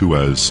refers to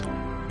as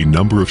a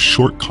number of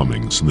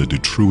shortcomings in the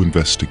Dutroux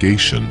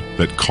investigation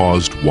that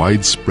caused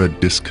widespread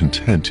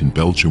discontent in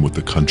Belgium with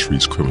the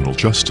country's criminal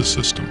justice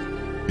system.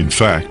 In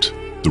fact,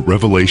 the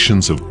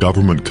revelations of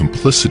government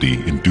complicity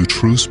in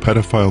Dutroux's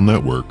pedophile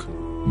network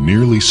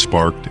nearly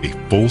sparked a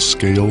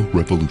full-scale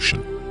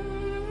revolution.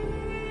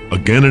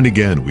 Again and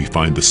again, we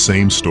find the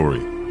same story,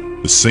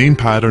 the same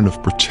pattern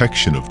of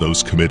protection of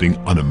those committing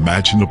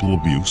unimaginable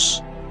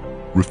abuse,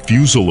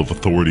 refusal of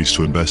authorities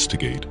to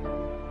investigate,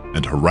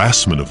 and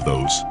harassment of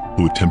those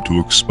who attempt to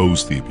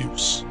expose the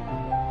abuse.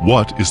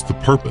 What is the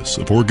purpose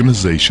of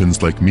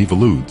organizations like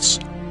Miviludes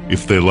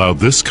if they allow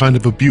this kind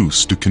of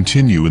abuse to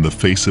continue in the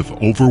face of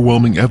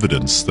overwhelming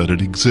evidence that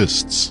it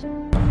exists?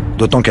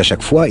 D'autant qu'à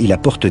chaque fois, il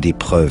apporte des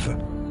preuves.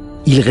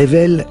 Il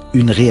révèle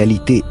une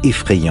réalité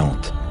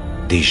effrayante.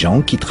 Des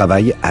gens qui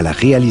travaillent à la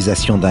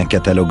réalisation d'un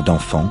catalogue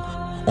d'enfants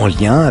en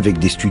lien avec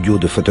des studios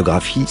de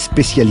photographie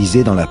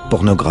spécialisés dans la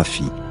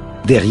pornographie.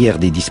 Derrière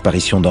des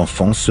disparitions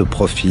d'enfants se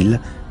profile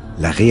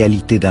la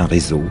réalité d'un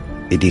réseau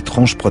et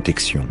d'étranges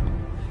protections,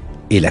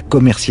 et la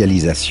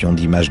commercialisation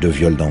d'images de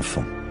viol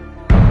d'enfants.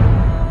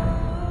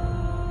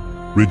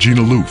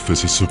 Regina Louf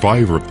is a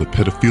survivor of the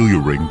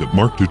pedophilia ring that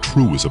Marc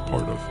Dutroux was a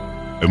part of,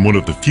 and one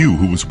of the few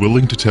who was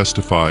willing to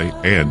testify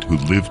and who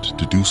lived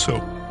to do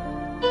so.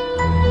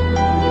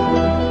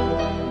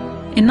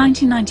 In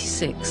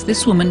 1996,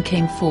 this woman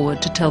came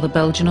forward to tell the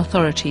Belgian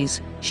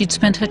authorities she'd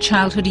spent her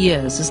childhood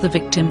years as the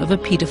victim of a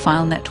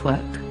paedophile network.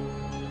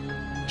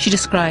 She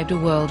described a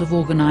world of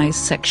organized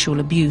sexual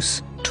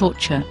abuse,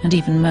 torture, and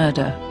even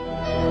murder.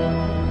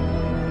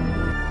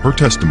 Her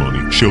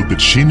testimony showed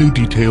that she knew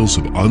details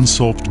of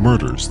unsolved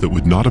murders that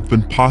would not have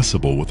been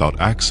possible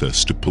without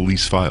access to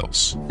police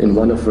files. In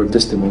one of her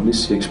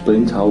testimonies, she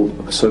explained how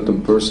a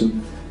certain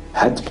person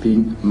had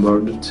been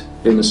murdered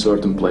in a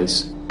certain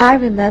place. I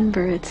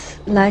remember it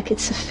like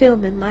it's a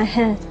film in my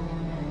head.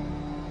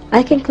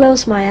 I can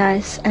close my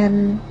eyes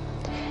and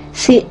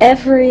see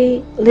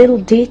every little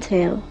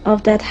detail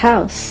of that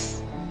house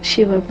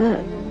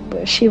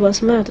where she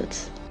was murdered.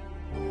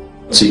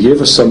 She gave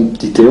us some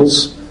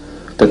details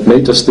that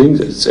made us think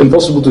that it's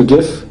impossible to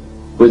give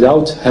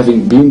without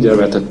having been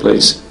there at that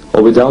place,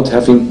 or without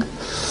having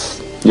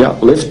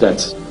lived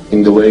that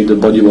in the way the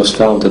body was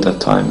found at that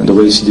time and the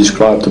way she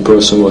described the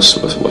person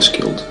was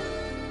killed.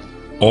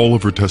 All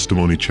of her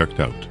testimony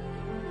checked out.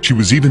 She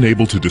was even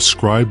able to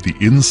describe the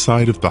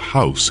inside of the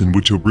house in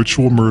which a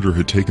ritual murder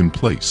had taken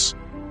place,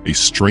 a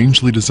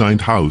strangely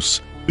designed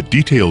house, the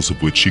details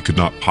of which she could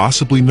not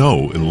possibly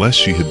know unless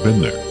she had been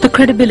there. The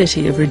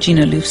credibility of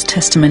Regina Loof's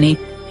testimony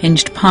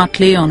hinged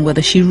partly on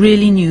whether she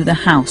really knew the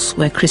house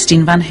where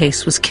Christine Van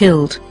Hees was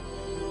killed.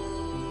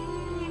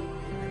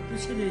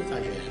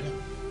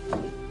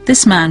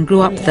 This man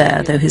grew up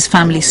there, though his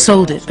family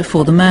sold it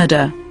before the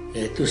murder.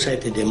 It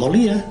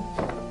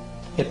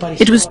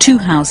was two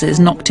houses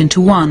knocked into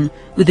one,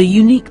 with a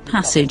unique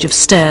passage of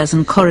stairs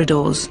and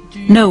corridors.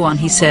 No one,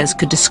 he says,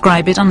 could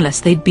describe it unless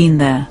they'd been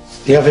there.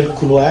 There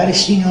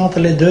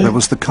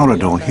was the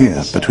corridor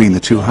here between the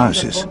two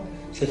houses,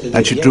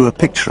 and she drew a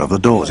picture of the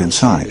doors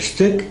inside.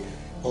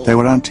 They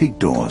were antique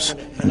doors,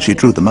 and she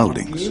drew the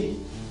mouldings.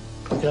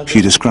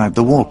 She described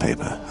the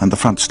wallpaper and the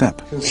front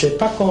step.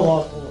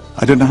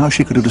 I don't know how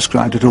she could have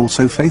described it all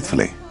so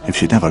faithfully if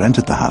she'd never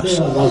entered the house.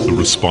 The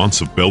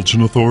response of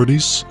Belgian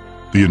authorities?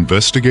 The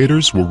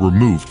investigators were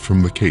removed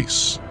from the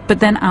case. But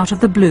then out of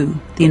the blue,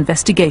 the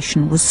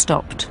investigation was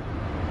stopped.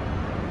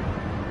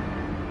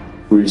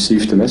 We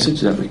received a message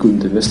that we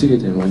couldn't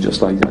investigate anymore,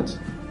 just like that.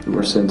 We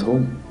were sent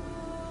home.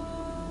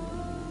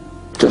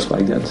 Just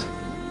like that.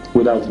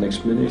 Without an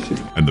explanation.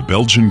 And the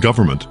Belgian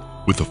government,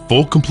 with the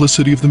full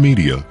complicity of the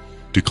media,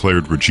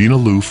 declared Regina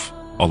Loof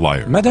a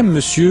liar. Madame,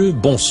 Monsieur,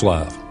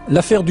 bonsoir.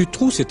 L'affaire du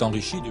trou s'est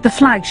enrichie. The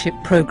flagship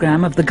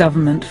program of the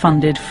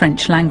government-funded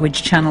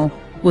French-language channel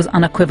was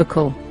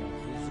unequivocal.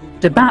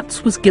 De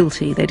Batz was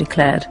guilty, they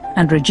declared,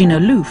 and Regina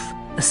Loof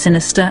a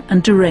sinister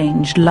and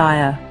deranged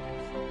liar.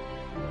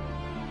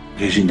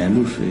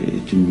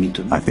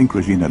 I think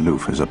Regina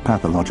Loof is a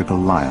pathological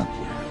liar.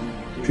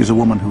 She's a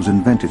woman who's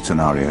invented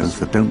scenarios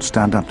that don't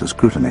stand up to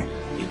scrutiny.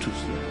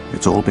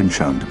 It's all been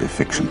shown to be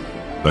fiction.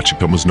 That should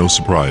come as no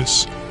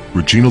surprise.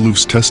 Regina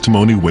Loof's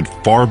testimony went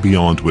far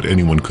beyond what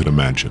anyone could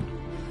imagine.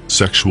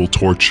 Sexual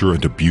torture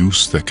and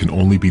abuse that can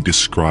only be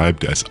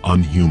described as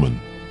unhuman,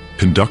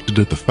 conducted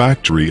at the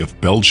factory of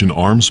Belgian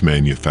arms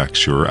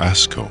manufacturer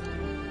ASCO.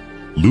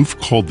 Loof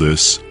called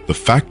this the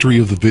factory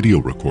of the video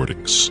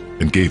recordings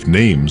and gave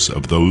names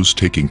of those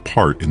taking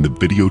part in the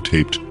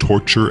videotaped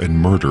torture and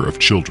murder of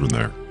children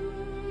there.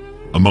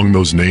 Among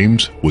those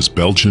named was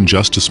Belgian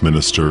Justice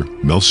Minister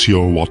Melchior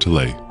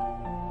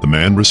Wathelet, the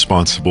man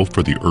responsible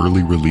for the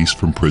early release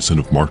from prison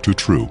of Marc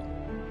Dutroux,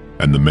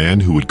 and the man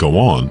who would go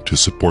on to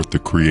support the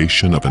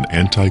creation of an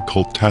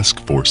anti-cult task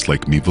force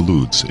like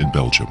Miviludes in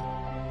Belgium.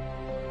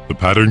 The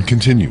pattern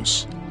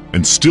continues,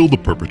 and still the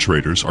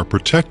perpetrators are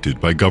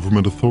protected by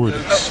government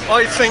authorities.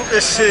 I think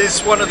this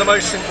is one of the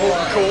most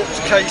important court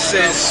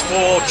cases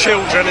for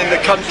children in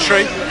the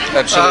country.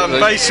 Absolutely.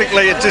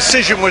 Basically, a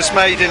decision was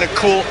made in a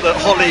court that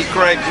Holly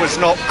Gregg was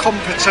not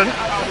competent.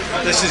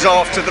 This is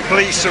after the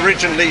police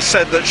originally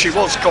said that she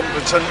was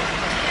competent,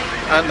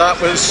 and that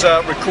was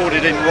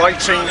recorded in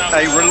writing.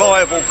 A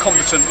reliable,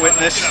 competent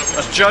witness.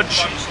 A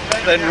judge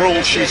then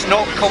ruled she's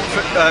not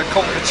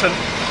competent.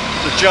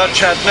 The judge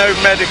had no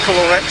medical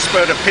or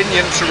expert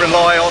opinion to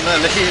rely on,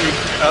 and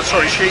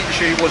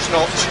she was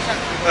not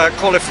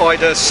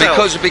qualified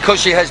herself.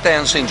 Because she has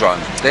Down syndrome.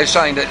 They're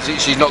saying that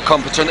she's not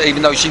competent,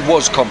 even though she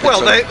was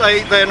competent.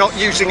 Well, they're not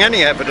using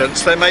any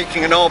evidence. They're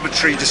making an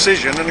arbitrary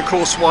decision, and of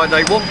course why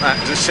they want that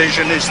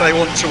decision is they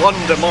want to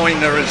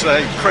undermine her as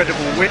a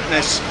credible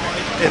witness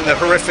in the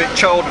horrific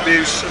child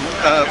abuse,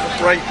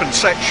 rape and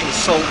sexual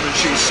assault that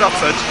she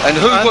suffered. And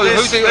who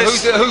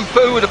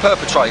were the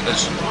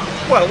perpetrators?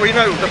 Well, we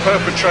know the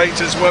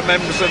perpetrators were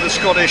members of the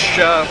Scottish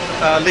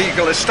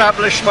legal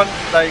establishment.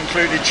 They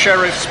included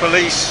sheriffs,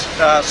 police,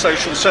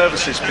 social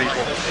services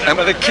people.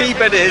 But the key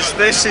bit is,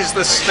 this is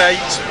the state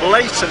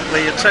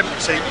blatantly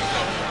attempting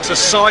to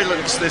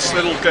silence this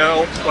little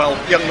girl, well,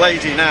 young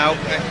lady now,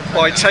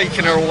 by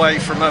taking her away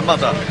from her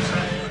mother.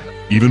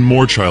 Even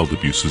more child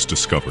abuse is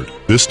discovered,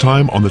 this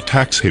time on the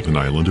tax haven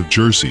island of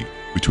Jersey,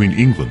 between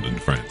England and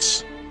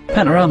France.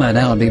 Panorama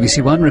now on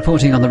BBC One,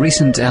 reporting on the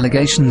recent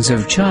allegations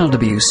of child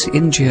abuse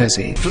in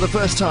Jersey. For the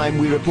first time,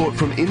 we report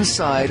from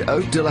inside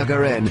Haute de la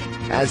Garenne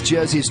as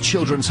Jersey's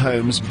children's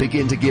homes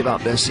begin to give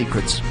up their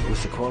secrets.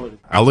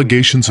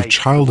 Allegations of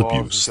child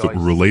abuse that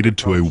were related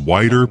to a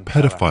wider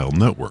pedophile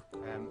network.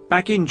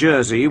 Back in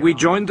Jersey, we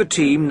joined the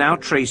team now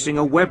tracing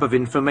a web of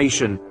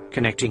information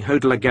connecting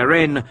Haute de la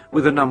Garenne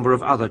with a number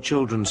of other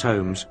children's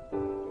homes.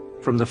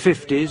 From the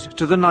 50s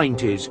to the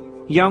 90s,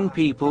 young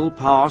people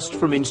passed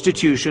from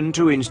institution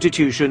to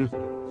institution,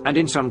 and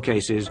in some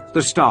cases,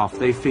 the staff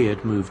they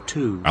feared moved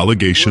too.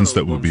 Allegations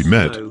that would be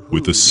met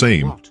with the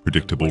same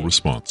predictable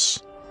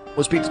response.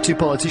 We'll speak to two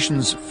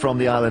politicians from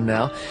the island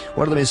now.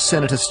 One of them is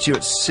Senator Stuart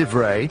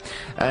Sivray,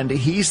 and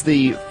he's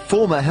the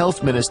former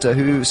health minister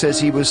who says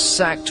he was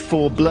sacked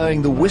for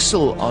blowing the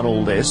whistle on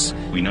all this.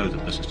 We know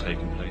that this has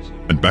taken place.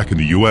 And back in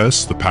the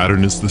U.S., the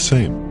pattern is the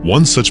same.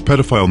 One such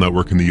pedophile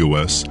network in the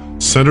U.S.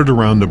 centered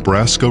around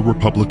Nebraska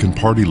Republican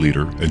Party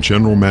leader and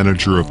general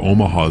manager of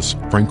Omaha's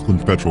Franklin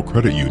Federal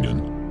Credit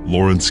Union,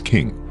 Lawrence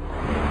King.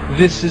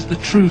 This is the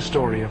true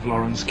story of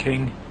Lawrence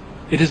King.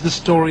 It is the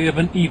story of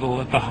an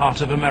evil at the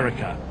heart of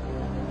America,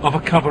 of a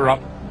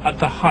cover-up at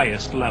the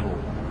highest level.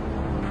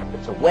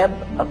 It's a web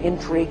of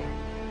intrigue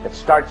that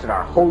starts at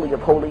our Holy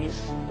of Holies,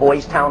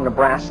 Boys Town,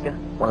 Nebraska,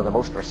 one of the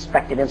most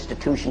respected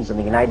institutions in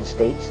the United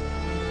States,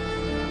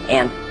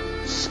 and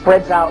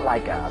spreads out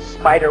like a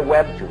spider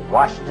web to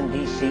Washington,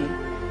 D.C.,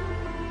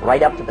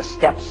 right up to the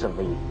steps of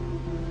the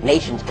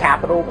nation's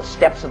capital, the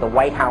steps of the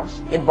White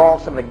House,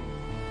 involves some of the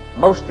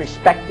most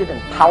respected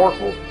and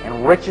powerful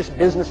and richest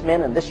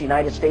businessmen in this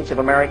United States of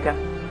America.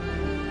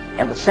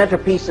 And the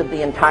centerpiece of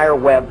the entire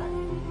web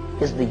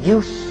is the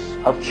use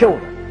of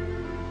children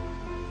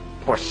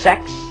for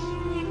sex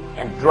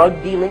and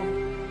drug dealing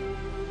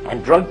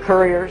and drug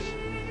couriers,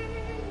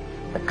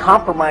 the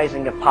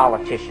compromising of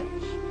politicians,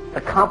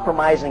 the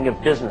compromising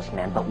of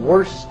businessmen, but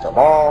worst of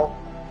all,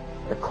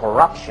 the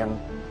corruption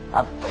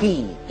of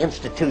key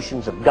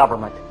institutions of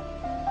government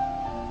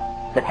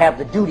that have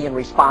the duty and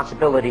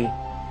responsibility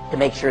to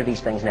make sure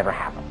these things never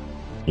happen.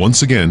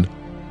 Once again,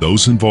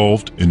 those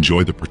involved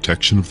enjoy the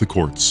protection of the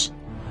courts.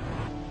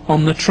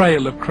 On the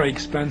trail of Craig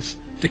Spence,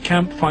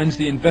 DeCamp finds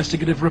the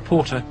investigative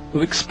reporter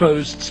who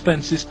exposed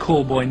Spence's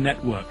callboy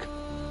network,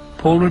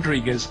 Paul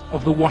Rodriguez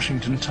of the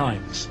Washington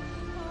Times.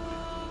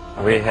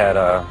 We had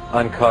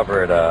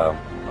uncovered a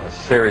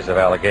series of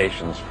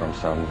allegations from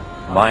some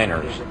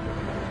minors,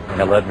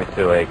 and it led me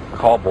to a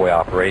callboy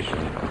operation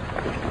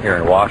here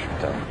in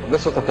Washington.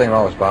 This was the thing that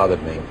always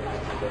bothered me.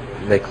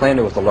 They claimed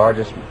it was the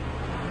largest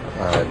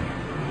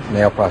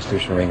male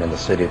prostitution ring in the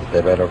city that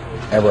they've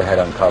ever had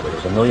uncovered.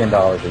 It was $1 million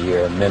a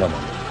year minimum.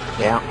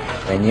 Yeah.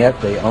 And yet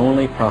they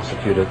only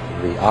prosecuted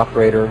the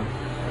operator,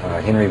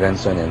 Henry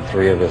Vinson, and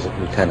 3 of his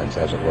lieutenants,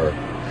 as it were.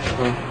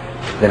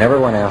 Mm-hmm. They never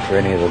went after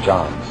any of the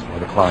Johns or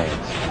the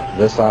clients.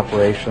 This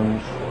operation,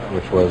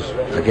 which was,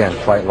 again,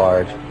 quite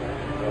large,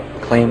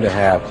 claimed to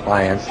have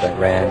clients that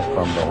ran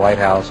from the White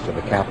House to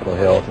the Capitol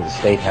Hill to the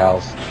State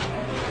House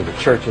to the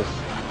churches,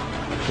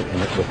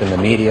 within the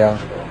media.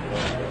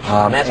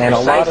 And that's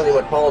precisely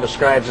what Paul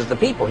describes as the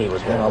people he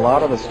was with. And a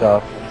lot of the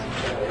stuff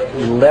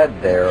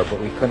led there, but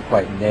we couldn't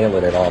quite nail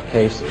it at all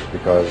cases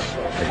because,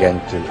 again,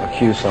 to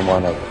accuse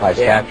someone of high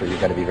stature,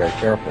 you've got to be very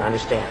careful. I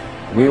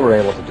understand. We were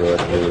able to do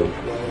it through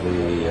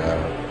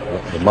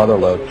the mother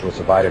lode was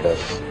provided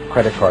us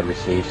credit card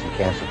receipts and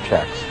canceled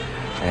checks,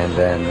 and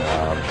then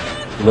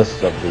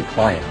lists of the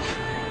clients.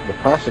 The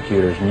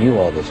prosecutors knew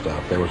all this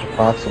stuff. There was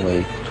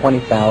approximately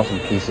 20,000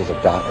 pieces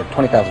of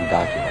 20,000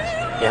 documents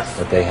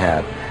that they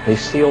had. They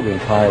sealed the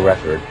entire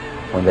record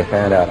when they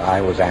found out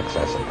I was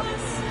accessing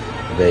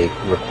them. They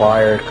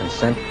required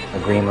consent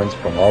agreements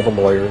from all the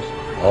lawyers,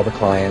 all the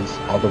clients,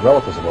 all the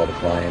relatives of all the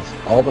clients,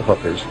 all the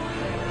hookers,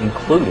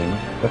 including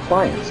the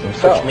clients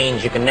themselves. Which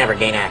means you can never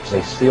gain access.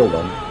 They sealed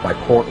them by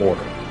court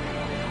order.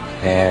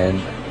 And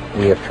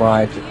we have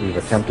we've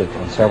attempted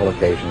on several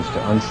occasions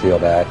to unseal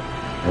that,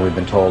 and we've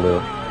been told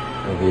it'll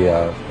be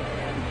a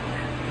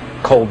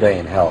cold day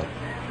in hell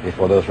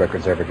before those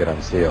records ever get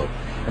unsealed.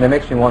 And it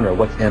makes me wonder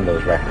what's in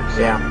those records.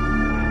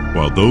 Yeah.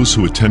 While those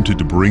who attempted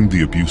to bring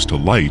the abuse to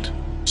light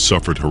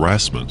suffered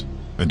harassment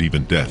and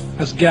even death.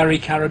 As Gary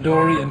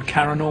Caradori and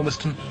Karen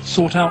Ormiston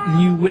sought out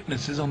new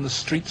witnesses on the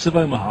streets of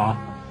Omaha,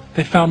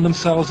 they found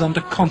themselves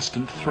under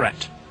constant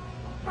threat.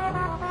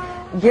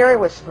 Gary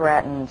was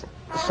threatened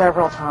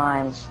several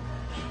times.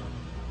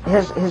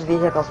 His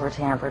vehicles were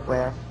tampered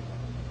with.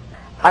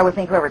 I would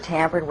think whoever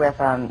tampered with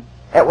them,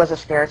 it was a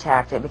scare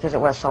tactic because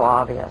it was so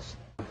obvious.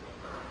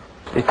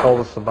 He told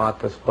us about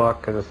this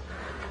book. It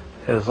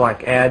was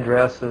like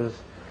addresses,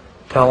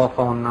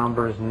 telephone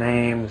numbers,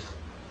 names.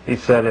 He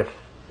said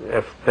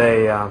if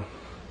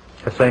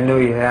they knew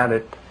you had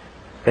it,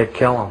 they'd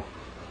kill him.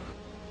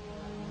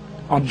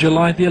 On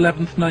July the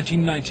 11th,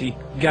 1990,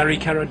 Gary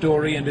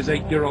Caradori and his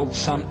 8-year-old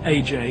son,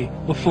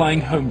 AJ, were flying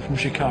home from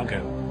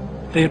Chicago.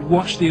 They had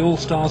watched the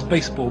All-Stars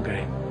baseball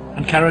game,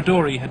 and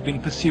Caradori had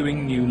been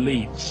pursuing new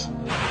leads.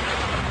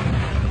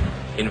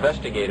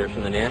 Investigators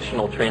from the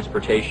National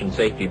Transportation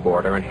Safety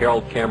Board are in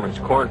Harold Cameron's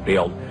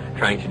cornfield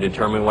trying to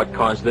determine what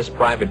caused this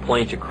private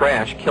plane to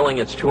crash, killing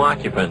its 2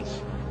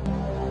 occupants.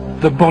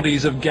 The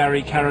bodies of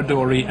Gary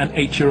Caradori and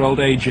 8-year-old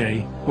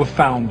AJ were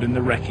found in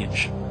the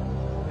wreckage.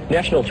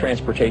 National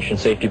Transportation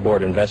Safety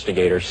Board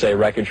investigators say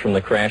wreckage from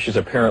the crash is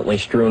apparently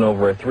strewn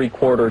over a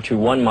 3/4 to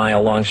 1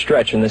 mile long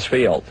stretch in this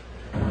field.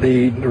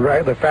 The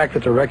fact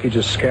that the wreckage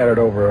is scattered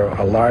over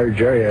a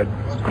large area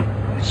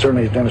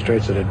certainly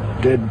demonstrates that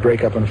it did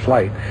break up in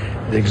flight.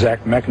 The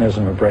exact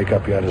mechanism of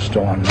breakup yet is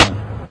still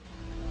unknown.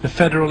 The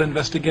federal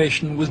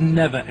investigation was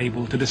never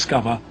able to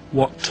discover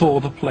what tore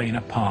the plane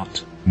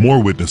apart.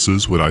 More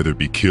witnesses would either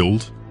be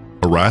killed,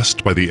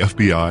 harassed by the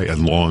FBI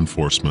and law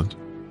enforcement,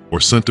 or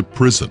sent to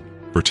prison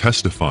for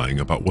testifying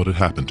about what had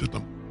happened to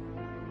them.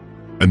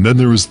 And then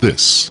there was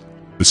this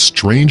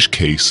strange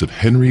case of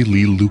Henry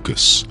Lee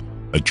Lucas,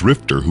 a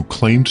drifter who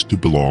claimed to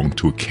belong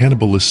to a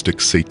cannibalistic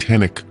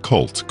satanic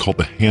cult called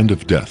the Hand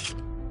of Death,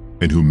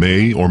 and who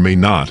may or may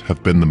not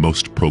have been the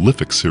most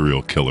prolific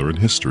serial killer in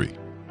history.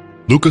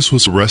 Lucas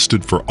was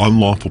arrested for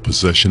unlawful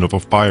possession of a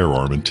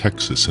firearm in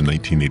Texas in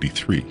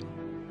 1983.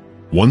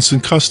 Once in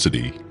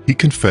custody, he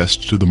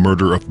confessed to the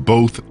murder of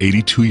both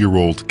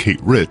 82-year-old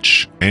Kate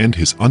Rich and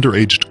his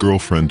underage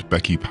girlfriend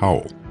Becky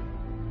Powell.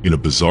 In a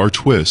bizarre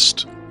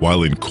twist,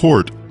 while in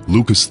court,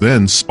 Lucas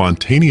then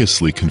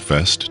spontaneously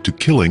confessed to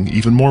killing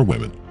even more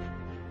women.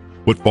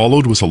 What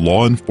followed was a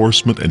law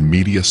enforcement and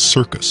media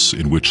circus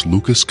in which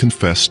Lucas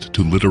confessed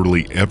to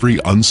literally every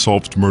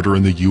unsolved murder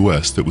in the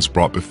U.S. that was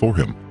brought before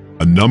him,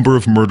 a number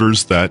of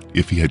murders that,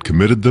 if he had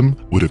committed them,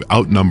 would have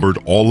outnumbered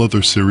all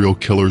other serial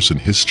killers in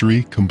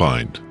history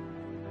combined.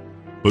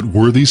 But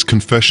were these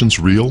confessions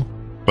real?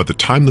 By the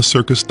time the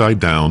circus died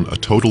down, a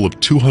total of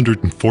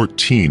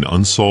 214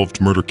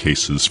 unsolved murder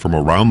cases from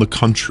around the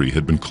country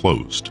had been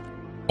closed,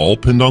 all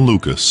pinned on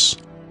Lucas,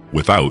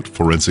 without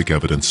forensic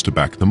evidence to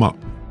back them up.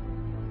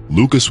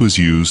 Lucas was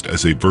used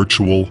as a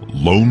virtual,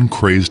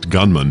 lone-crazed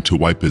gunman to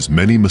wipe as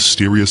many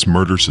mysterious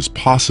murders as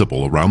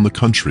possible around the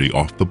country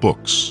off the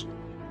books.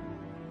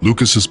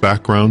 Lucas's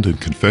background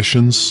and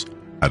confessions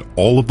had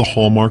all of the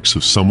hallmarks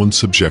of someone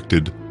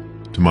subjected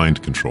to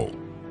mind control.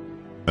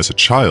 As a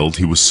child,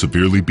 he was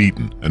severely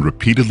beaten and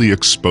repeatedly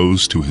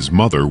exposed to his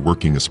mother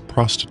working as a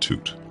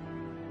prostitute.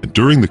 And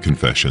during the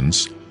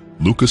confessions,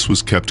 Lucas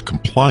was kept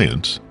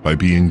compliant by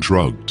being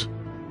drugged.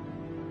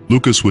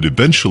 Lucas would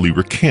eventually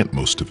recant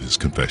most of his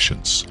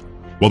confessions.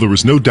 While there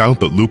was no doubt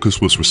that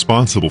Lucas was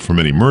responsible for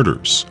many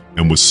murders,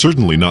 and was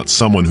certainly not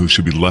someone who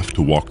should be left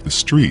to walk the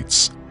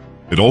streets,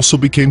 it also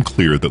became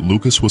clear that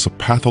Lucas was a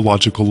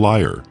pathological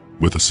liar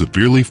with a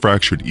severely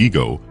fractured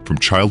ego from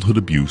childhood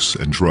abuse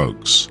and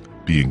drugs,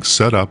 being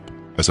set up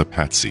as a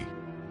patsy.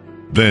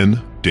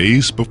 Then,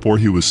 days before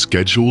he was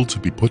scheduled to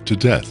be put to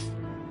death,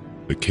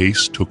 the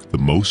case took the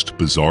most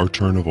bizarre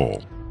turn of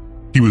all.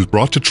 He was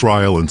brought to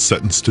trial and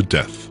sentenced to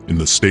death in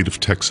the state of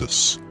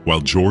Texas, while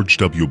George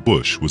W.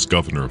 Bush was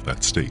governor of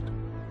that state.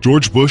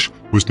 George Bush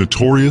was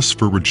notorious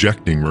for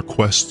rejecting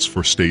requests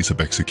for stays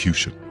of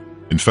execution.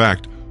 In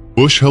fact,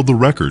 Bush held the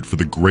record for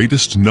the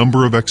greatest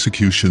number of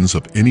executions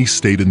of any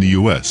state in the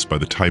U.S. by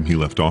the time he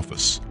left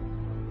office.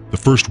 The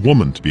first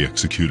woman to be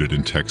executed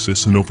in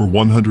Texas in over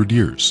 100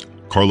 years,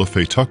 Carla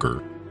Faye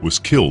Tucker, was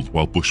killed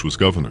while Bush was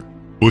governor.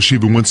 Bush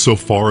even went so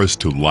far as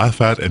to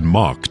laugh at and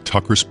mock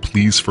Tucker's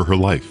pleas for her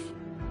life.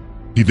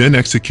 He then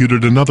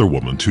executed another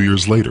woman 2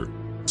 years later,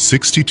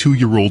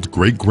 62-year-old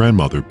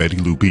great-grandmother Betty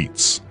Lou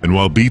Beets, and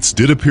while Beets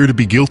did appear to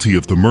be guilty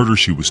of the murder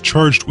she was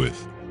charged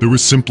with, there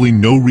was simply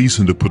no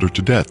reason to put her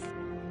to death.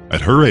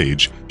 At her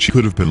age, she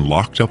could have been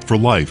locked up for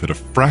life at a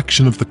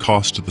fraction of the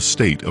cost to the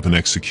state of an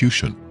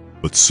execution.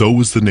 But so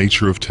was the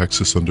nature of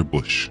Texas under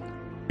Bush.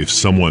 If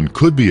someone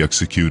could be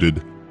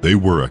executed, they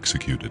were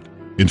executed.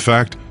 In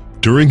fact,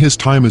 during his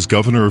time as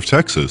governor of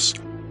Texas,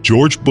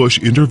 George Bush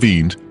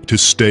intervened to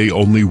stay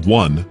only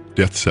one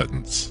death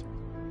sentence,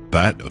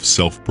 that of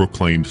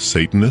self-proclaimed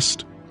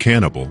Satanist,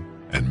 cannibal,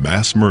 and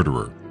mass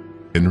murderer,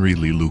 Henry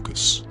Lee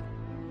Lucas.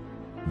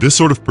 This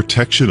sort of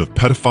protection of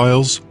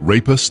pedophiles,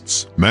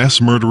 rapists, mass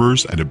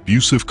murderers, and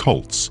abusive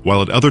cults,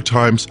 while at other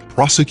times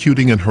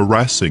prosecuting and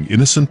harassing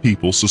innocent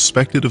people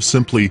suspected of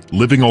simply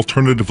living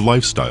alternative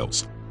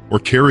lifestyles, or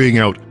carrying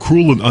out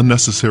cruel and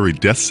unnecessary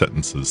death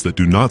sentences that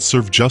do not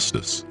serve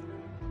justice,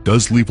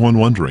 does leave one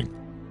wondering,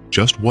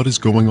 just what is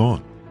going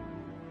on?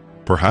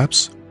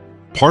 Perhaps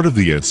part of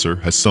the answer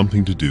has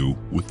something to do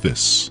with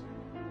this.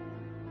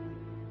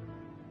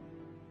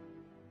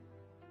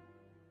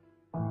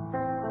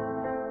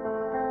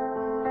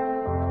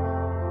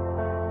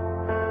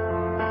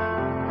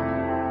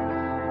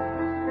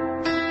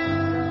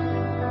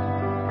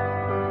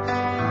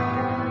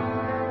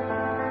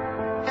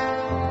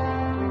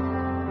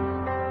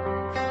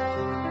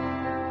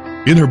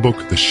 In her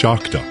book, The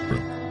Shock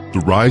Doctrine, The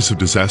Rise of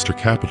Disaster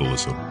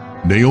Capitalism,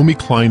 Naomi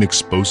Klein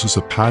exposes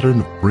a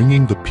pattern of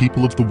bringing the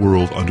people of the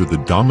world under the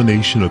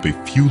domination of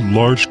a few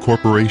large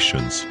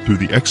corporations through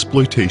the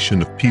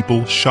exploitation of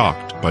people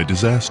shocked by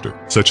disaster,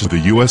 such as the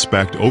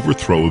US-backed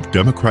overthrow of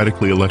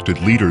democratically elected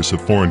leaders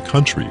of foreign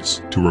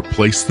countries to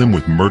replace them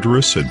with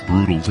murderous and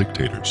brutal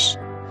dictators.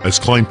 As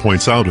Klein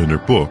points out in her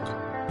book,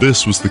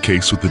 this was the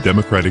case with the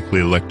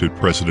democratically elected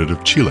president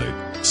of Chile,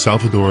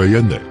 Salvador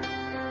Allende.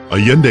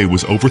 Allende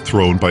was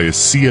overthrown by a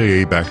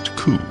CIA-backed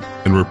coup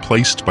and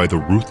replaced by the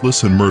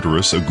ruthless and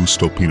murderous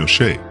Augusto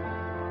Pinochet.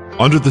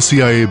 Under the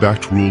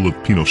CIA-backed rule of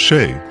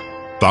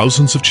Pinochet,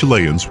 thousands of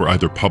Chileans were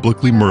either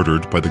publicly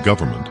murdered by the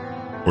government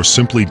or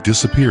simply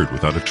disappeared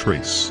without a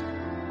trace.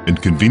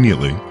 And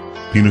conveniently,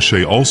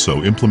 Pinochet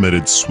also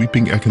implemented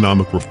sweeping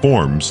economic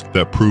reforms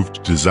that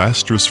proved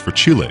disastrous for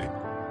Chile,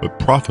 but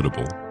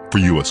profitable for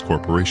U.S.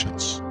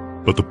 corporations.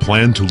 But the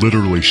plan to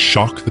literally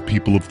shock the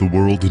people of the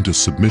world into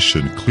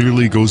submission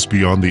clearly goes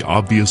beyond the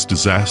obvious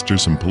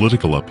disasters and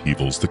political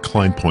upheavals that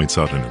Klein points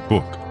out in her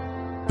book.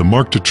 The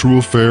Marc Dutroux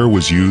affair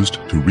was used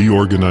to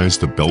reorganize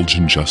the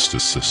Belgian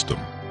justice system,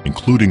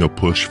 including a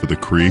push for the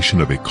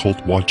creation of a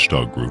cult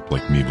watchdog group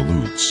like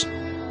Miviludes.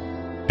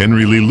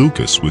 Henry Lee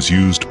Lucas was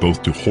used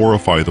both to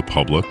horrify the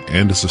public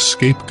and as a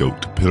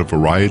scapegoat to pin a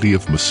variety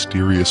of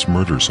mysterious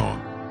murders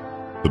on.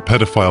 The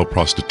pedophile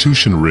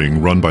prostitution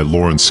ring run by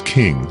Lawrence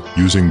King,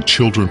 using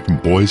children from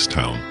Boys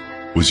Town,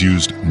 was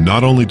used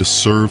not only to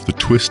serve the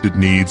twisted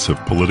needs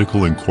of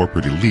political and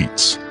corporate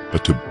elites,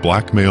 but to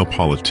blackmail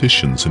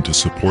politicians into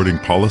supporting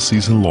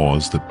policies and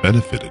laws that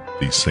benefited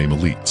these same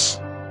elites.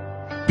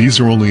 These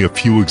are only a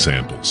few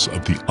examples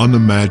of the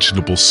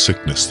unimaginable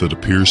sickness that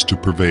appears to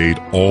pervade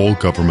all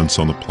governments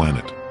on the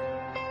planet.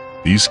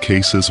 These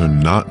cases are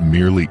not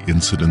merely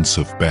incidents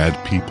of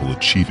bad people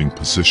achieving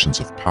positions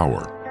of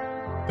power.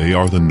 They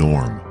are the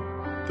norm.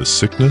 The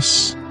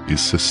sickness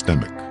is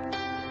systemic.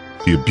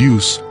 The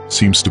abuse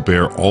seems to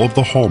bear all of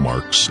the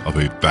hallmarks of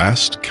a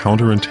vast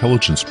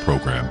counterintelligence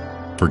program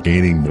for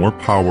gaining more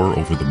power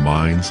over the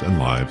minds and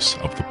lives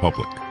of the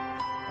public.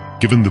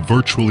 Given the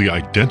virtually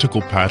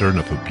identical pattern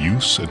of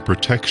abuse and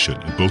protection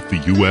in both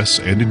the US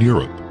and in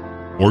Europe,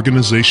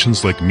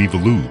 organizations like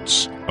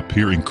Miviludes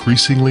appear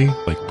increasingly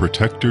like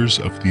protectors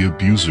of the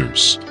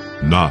abusers,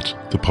 not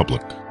the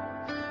public.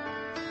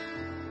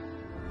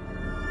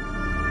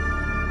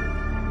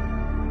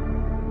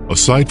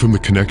 Aside from the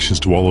connections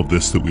to all of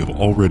this that we have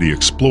already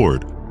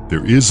explored,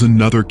 there is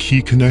another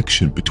key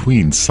connection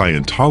between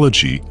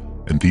Scientology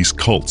and these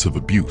cults of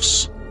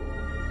abuse: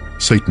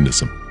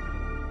 Satanism.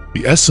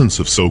 The essence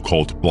of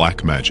so-called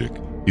black magic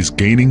is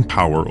gaining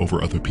power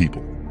over other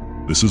people.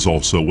 This is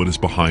also what is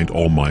behind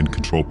all mind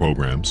control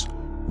programs,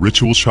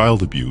 ritual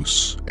child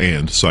abuse,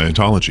 and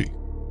Scientology.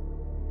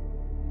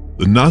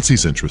 The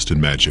Nazis' interest in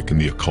magic and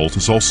the occult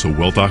is also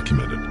well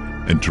documented,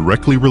 and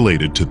directly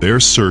related to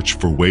their search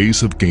for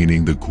ways of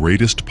gaining the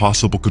greatest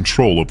possible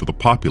control over the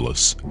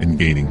populace and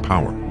gaining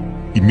power.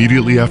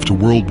 Immediately after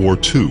World War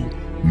II,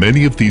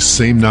 many of these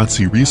same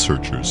Nazi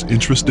researchers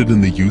interested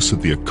in the use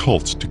of the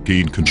occult to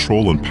gain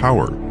control and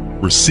power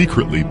were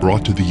secretly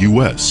brought to the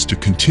US to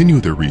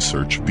continue their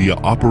research via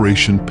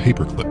Operation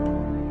Paperclip.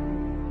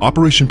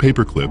 Operation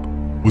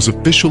Paperclip was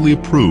officially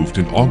approved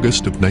in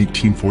August of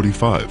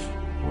 1945.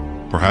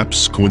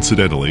 Perhaps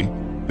coincidentally,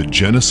 the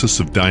genesis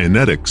of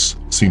Dianetics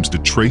seems to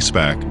trace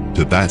back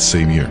to that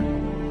same year.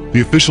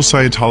 The official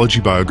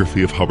Scientology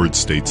biography of Hubbard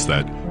states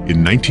that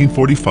in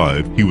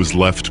 1945 he was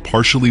left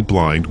partially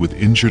blind with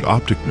injured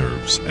optic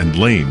nerves and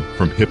lame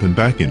from hip and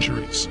back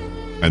injuries,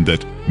 and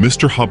that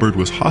Mr. Hubbard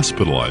was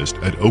hospitalized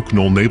at Oak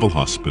Knoll Naval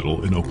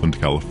Hospital in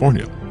Oakland,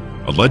 California.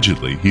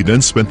 Allegedly, he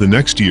then spent the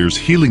next years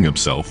healing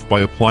himself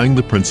by applying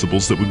the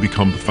principles that would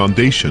become the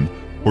foundation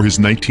for his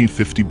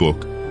 1950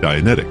 book,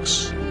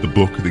 Dianetics, the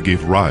book that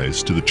gave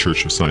rise to the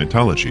Church of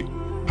Scientology.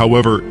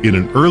 However, in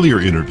an earlier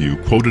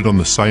interview quoted on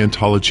the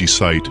Scientology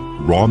site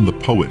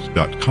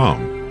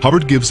ronthepoet.com,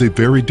 Hubbard gives a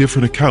very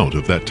different account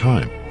of that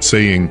time,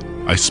 saying,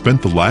 "I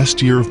spent the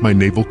last year of my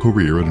naval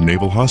career at a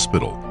naval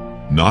hospital.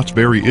 Not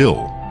very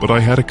ill, but I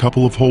had a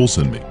couple of holes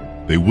in me.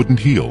 They wouldn't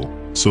heal,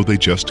 so they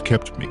just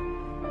kept me."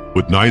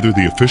 What neither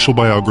the official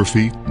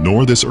biography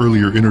nor this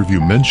earlier interview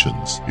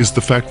mentions is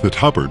the fact that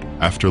Hubbard,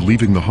 after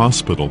leaving the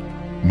hospital,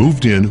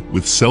 moved in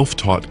with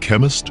self-taught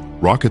chemist,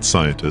 rocket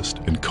scientist,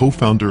 and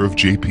co-founder of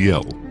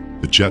JPL,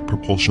 the Jet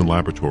Propulsion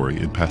Laboratory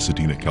in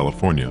Pasadena,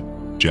 California,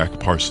 Jack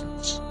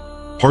Parsons.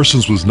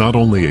 Parsons was not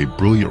only a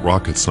brilliant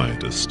rocket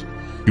scientist,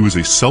 he was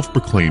a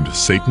self-proclaimed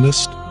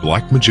Satanist,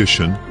 black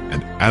magician,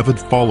 and avid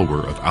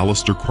follower of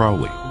Aleister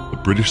Crowley, the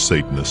British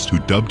Satanist who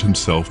dubbed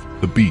himself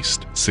the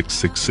Beast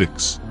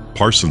 666.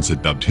 Parsons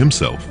had dubbed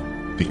himself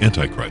the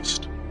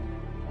Antichrist.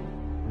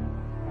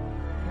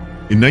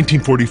 In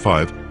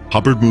 1945,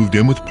 Hubbard moved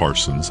in with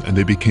Parsons and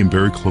they became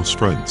very close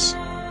friends.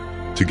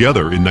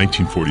 Together in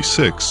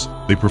 1946,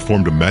 they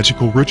performed a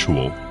magical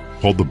ritual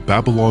called the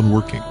Babylon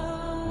Working,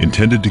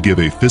 intended to give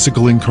a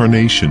physical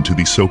incarnation to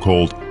the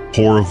so-called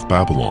Whore of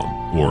Babylon,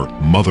 or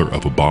Mother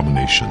of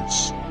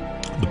Abominations.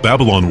 The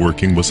Babylon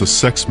Working was a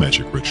sex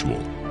magic ritual,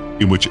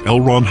 in which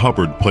L. Ron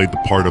Hubbard played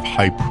the part of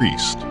High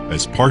Priest,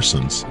 as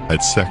Parsons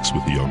had sex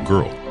with a young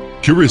girl.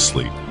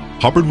 Curiously,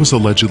 Hubbard was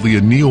allegedly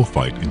a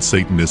neophyte in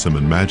Satanism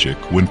and magic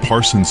when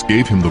Parsons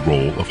gave him the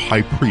role of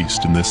High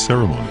Priest in this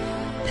ceremony.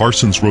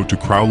 Parsons wrote to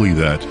Crowley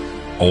that,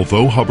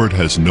 although Hubbard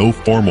has no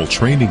formal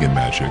training in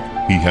magic,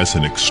 he has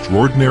an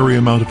extraordinary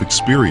amount of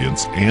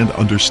experience and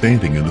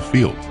understanding in the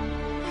field.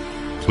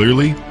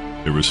 Clearly,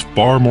 there is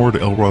far more to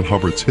L. Ron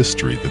Hubbard's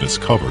history than is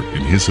covered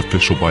in his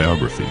official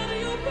biography.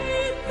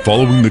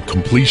 Following the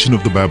completion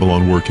of the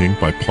Babylon Working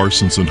by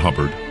Parsons and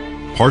Hubbard,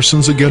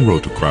 Parsons again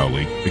wrote to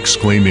Crowley,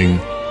 exclaiming,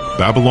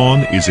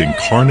 "Babylon is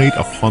incarnate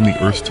upon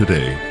the earth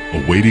today,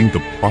 awaiting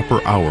the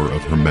proper hour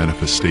of her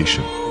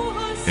manifestation.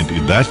 And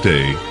in that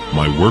day,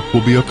 my work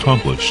will be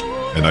accomplished,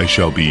 and I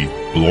shall be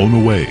blown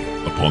away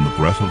upon the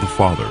breath of the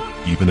Father,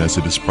 even as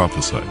it is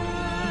prophesied.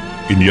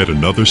 In yet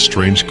another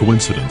strange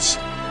coincidence,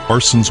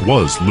 Parsons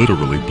was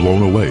literally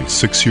blown away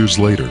 6 years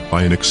later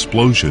by an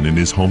explosion in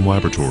his home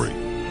laboratory,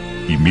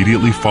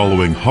 immediately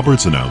following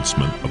Hubbard's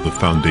announcement of the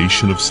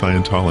foundation of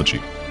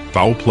Scientology.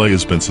 Foul play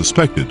has been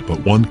suspected,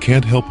 but one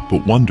can't help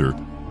but wonder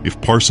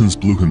if Parsons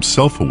blew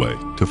himself away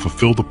to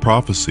fulfill the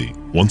prophecy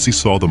once he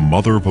saw the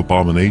mother of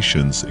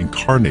abominations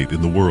incarnate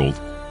in the world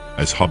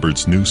as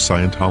Hubbard's new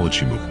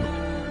Scientology movement.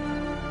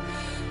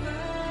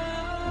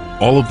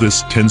 All of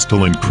this tends to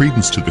lend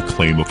credence to the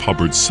claim of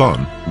Hubbard's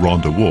son,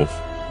 Rhonda Wolfe,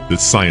 that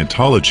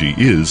Scientology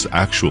is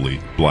actually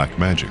black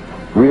magic.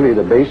 Really,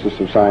 the basis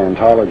of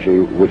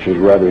Scientology, which is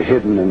rather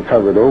hidden and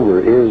covered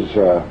over, is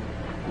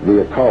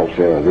the occult,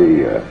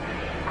 the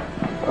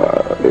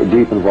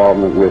deep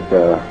involvement with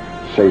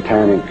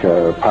satanic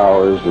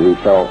powers. He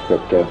felt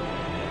that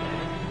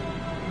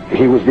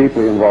he was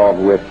deeply involved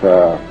with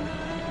a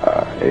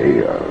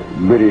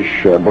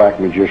British black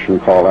magician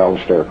called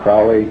Aleister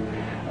Crowley,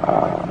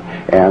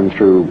 and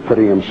through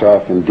putting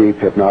himself in deep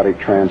hypnotic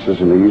trances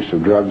and the use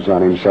of drugs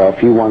on himself,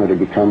 he wanted to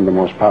become the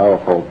most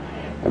powerful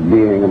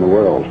being in the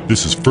world.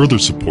 This is further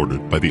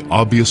supported by the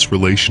obvious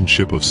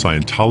relationship of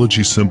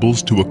Scientology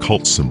symbols to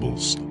occult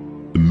symbols.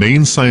 The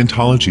main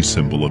Scientology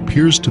symbol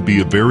appears to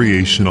be a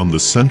variation on the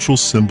central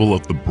symbol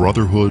of the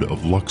Brotherhood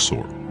of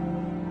Luxor.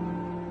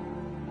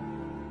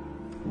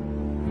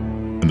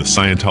 And the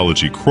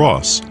Scientology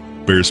cross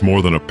bears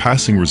more than a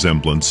passing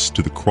resemblance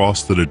to the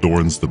cross that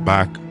adorns the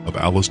back of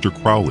Aleister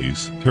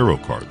Crowley's tarot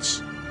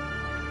cards.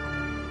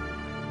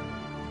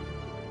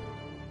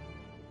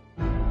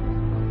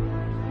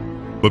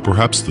 But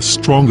perhaps the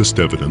strongest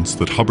evidence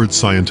that Hubbard's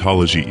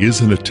Scientology is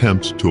an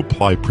attempt to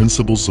apply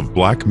principles of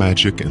black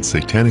magic and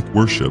satanic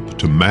worship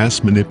to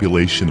mass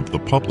manipulation of the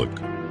public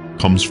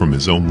comes from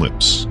his own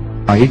lips.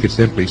 He could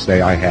simply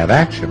say, I have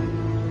action.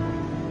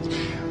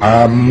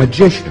 A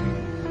magician,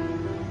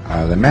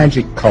 the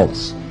magic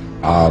cults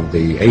of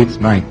the 8th,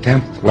 9th,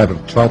 10th,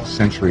 11th, 12th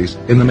centuries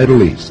in the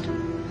Middle East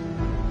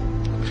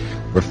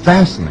were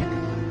fascinating.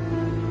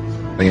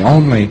 The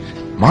only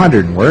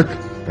modern work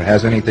that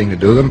has anything to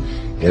do with them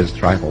is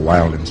trifle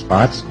wild in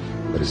spots,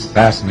 but it's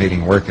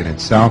fascinating work in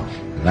itself,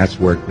 and that's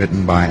work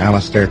written by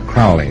Aleister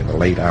Crowley, the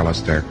late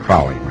Aleister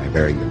Crowley, my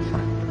very good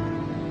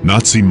friend.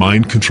 Nazi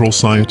mind control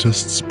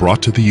scientists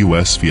brought to the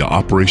U.S. via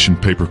Operation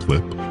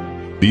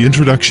Paperclip, the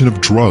introduction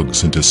of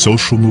drugs into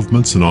social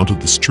movements and onto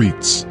the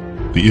streets,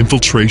 the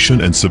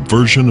infiltration and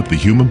subversion of the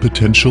human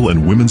potential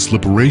and women's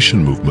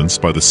liberation movements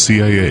by the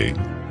CIA,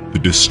 the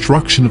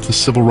destruction of the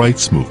civil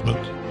rights movement,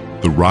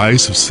 the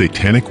rise of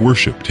satanic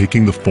worship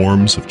taking the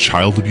forms of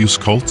child abuse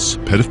cults,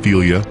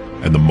 pedophilia,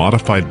 and the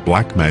modified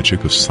black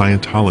magic of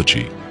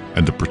Scientology,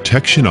 and the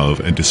protection of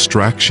and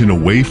distraction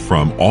away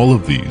from all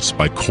of these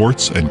by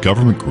courts and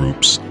government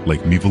groups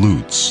like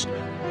Miviludes.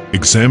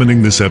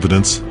 Examining this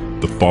evidence,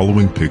 the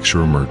following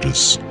picture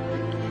emerges.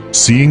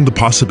 Seeing the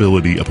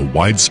possibility of a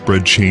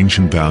widespread change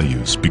in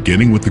values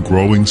beginning with the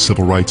growing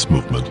civil rights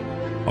movement,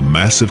 a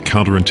massive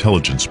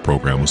counterintelligence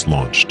program was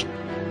launched.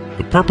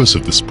 The purpose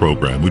of this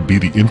program would be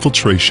the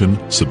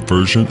infiltration,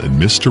 subversion, and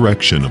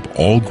misdirection of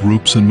all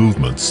groups and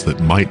movements that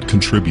might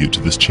contribute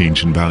to this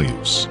change in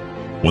values.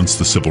 Once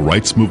the civil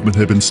rights movement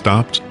had been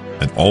stopped,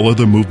 and all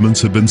other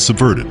movements had been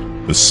subverted,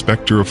 the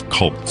specter of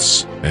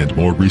cults, and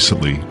more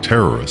recently,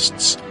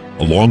 terrorists,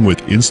 along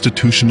with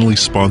institutionally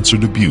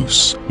sponsored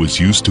abuse, was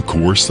used to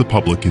coerce the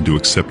public into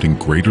accepting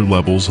greater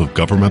levels of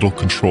governmental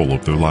control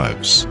of their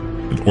lives.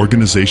 And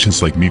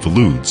organizations like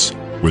Miviludes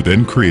were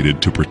then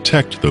created to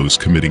protect those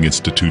committing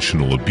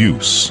institutional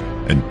abuse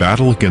and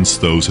battle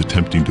against those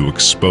attempting to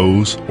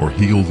expose or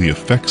heal the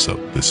effects of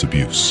this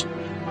abuse,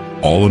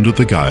 all under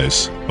the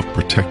guise of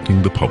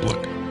protecting the public.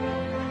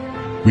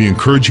 We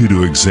encourage you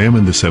to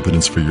examine this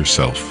evidence for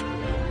yourself,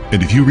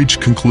 and if you reach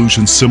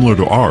conclusions similar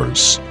to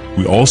ours,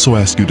 we also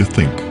ask you to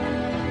think,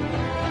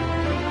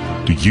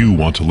 do you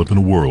want to live in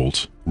a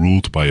world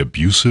ruled by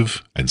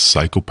abusive and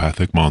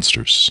psychopathic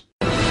monsters?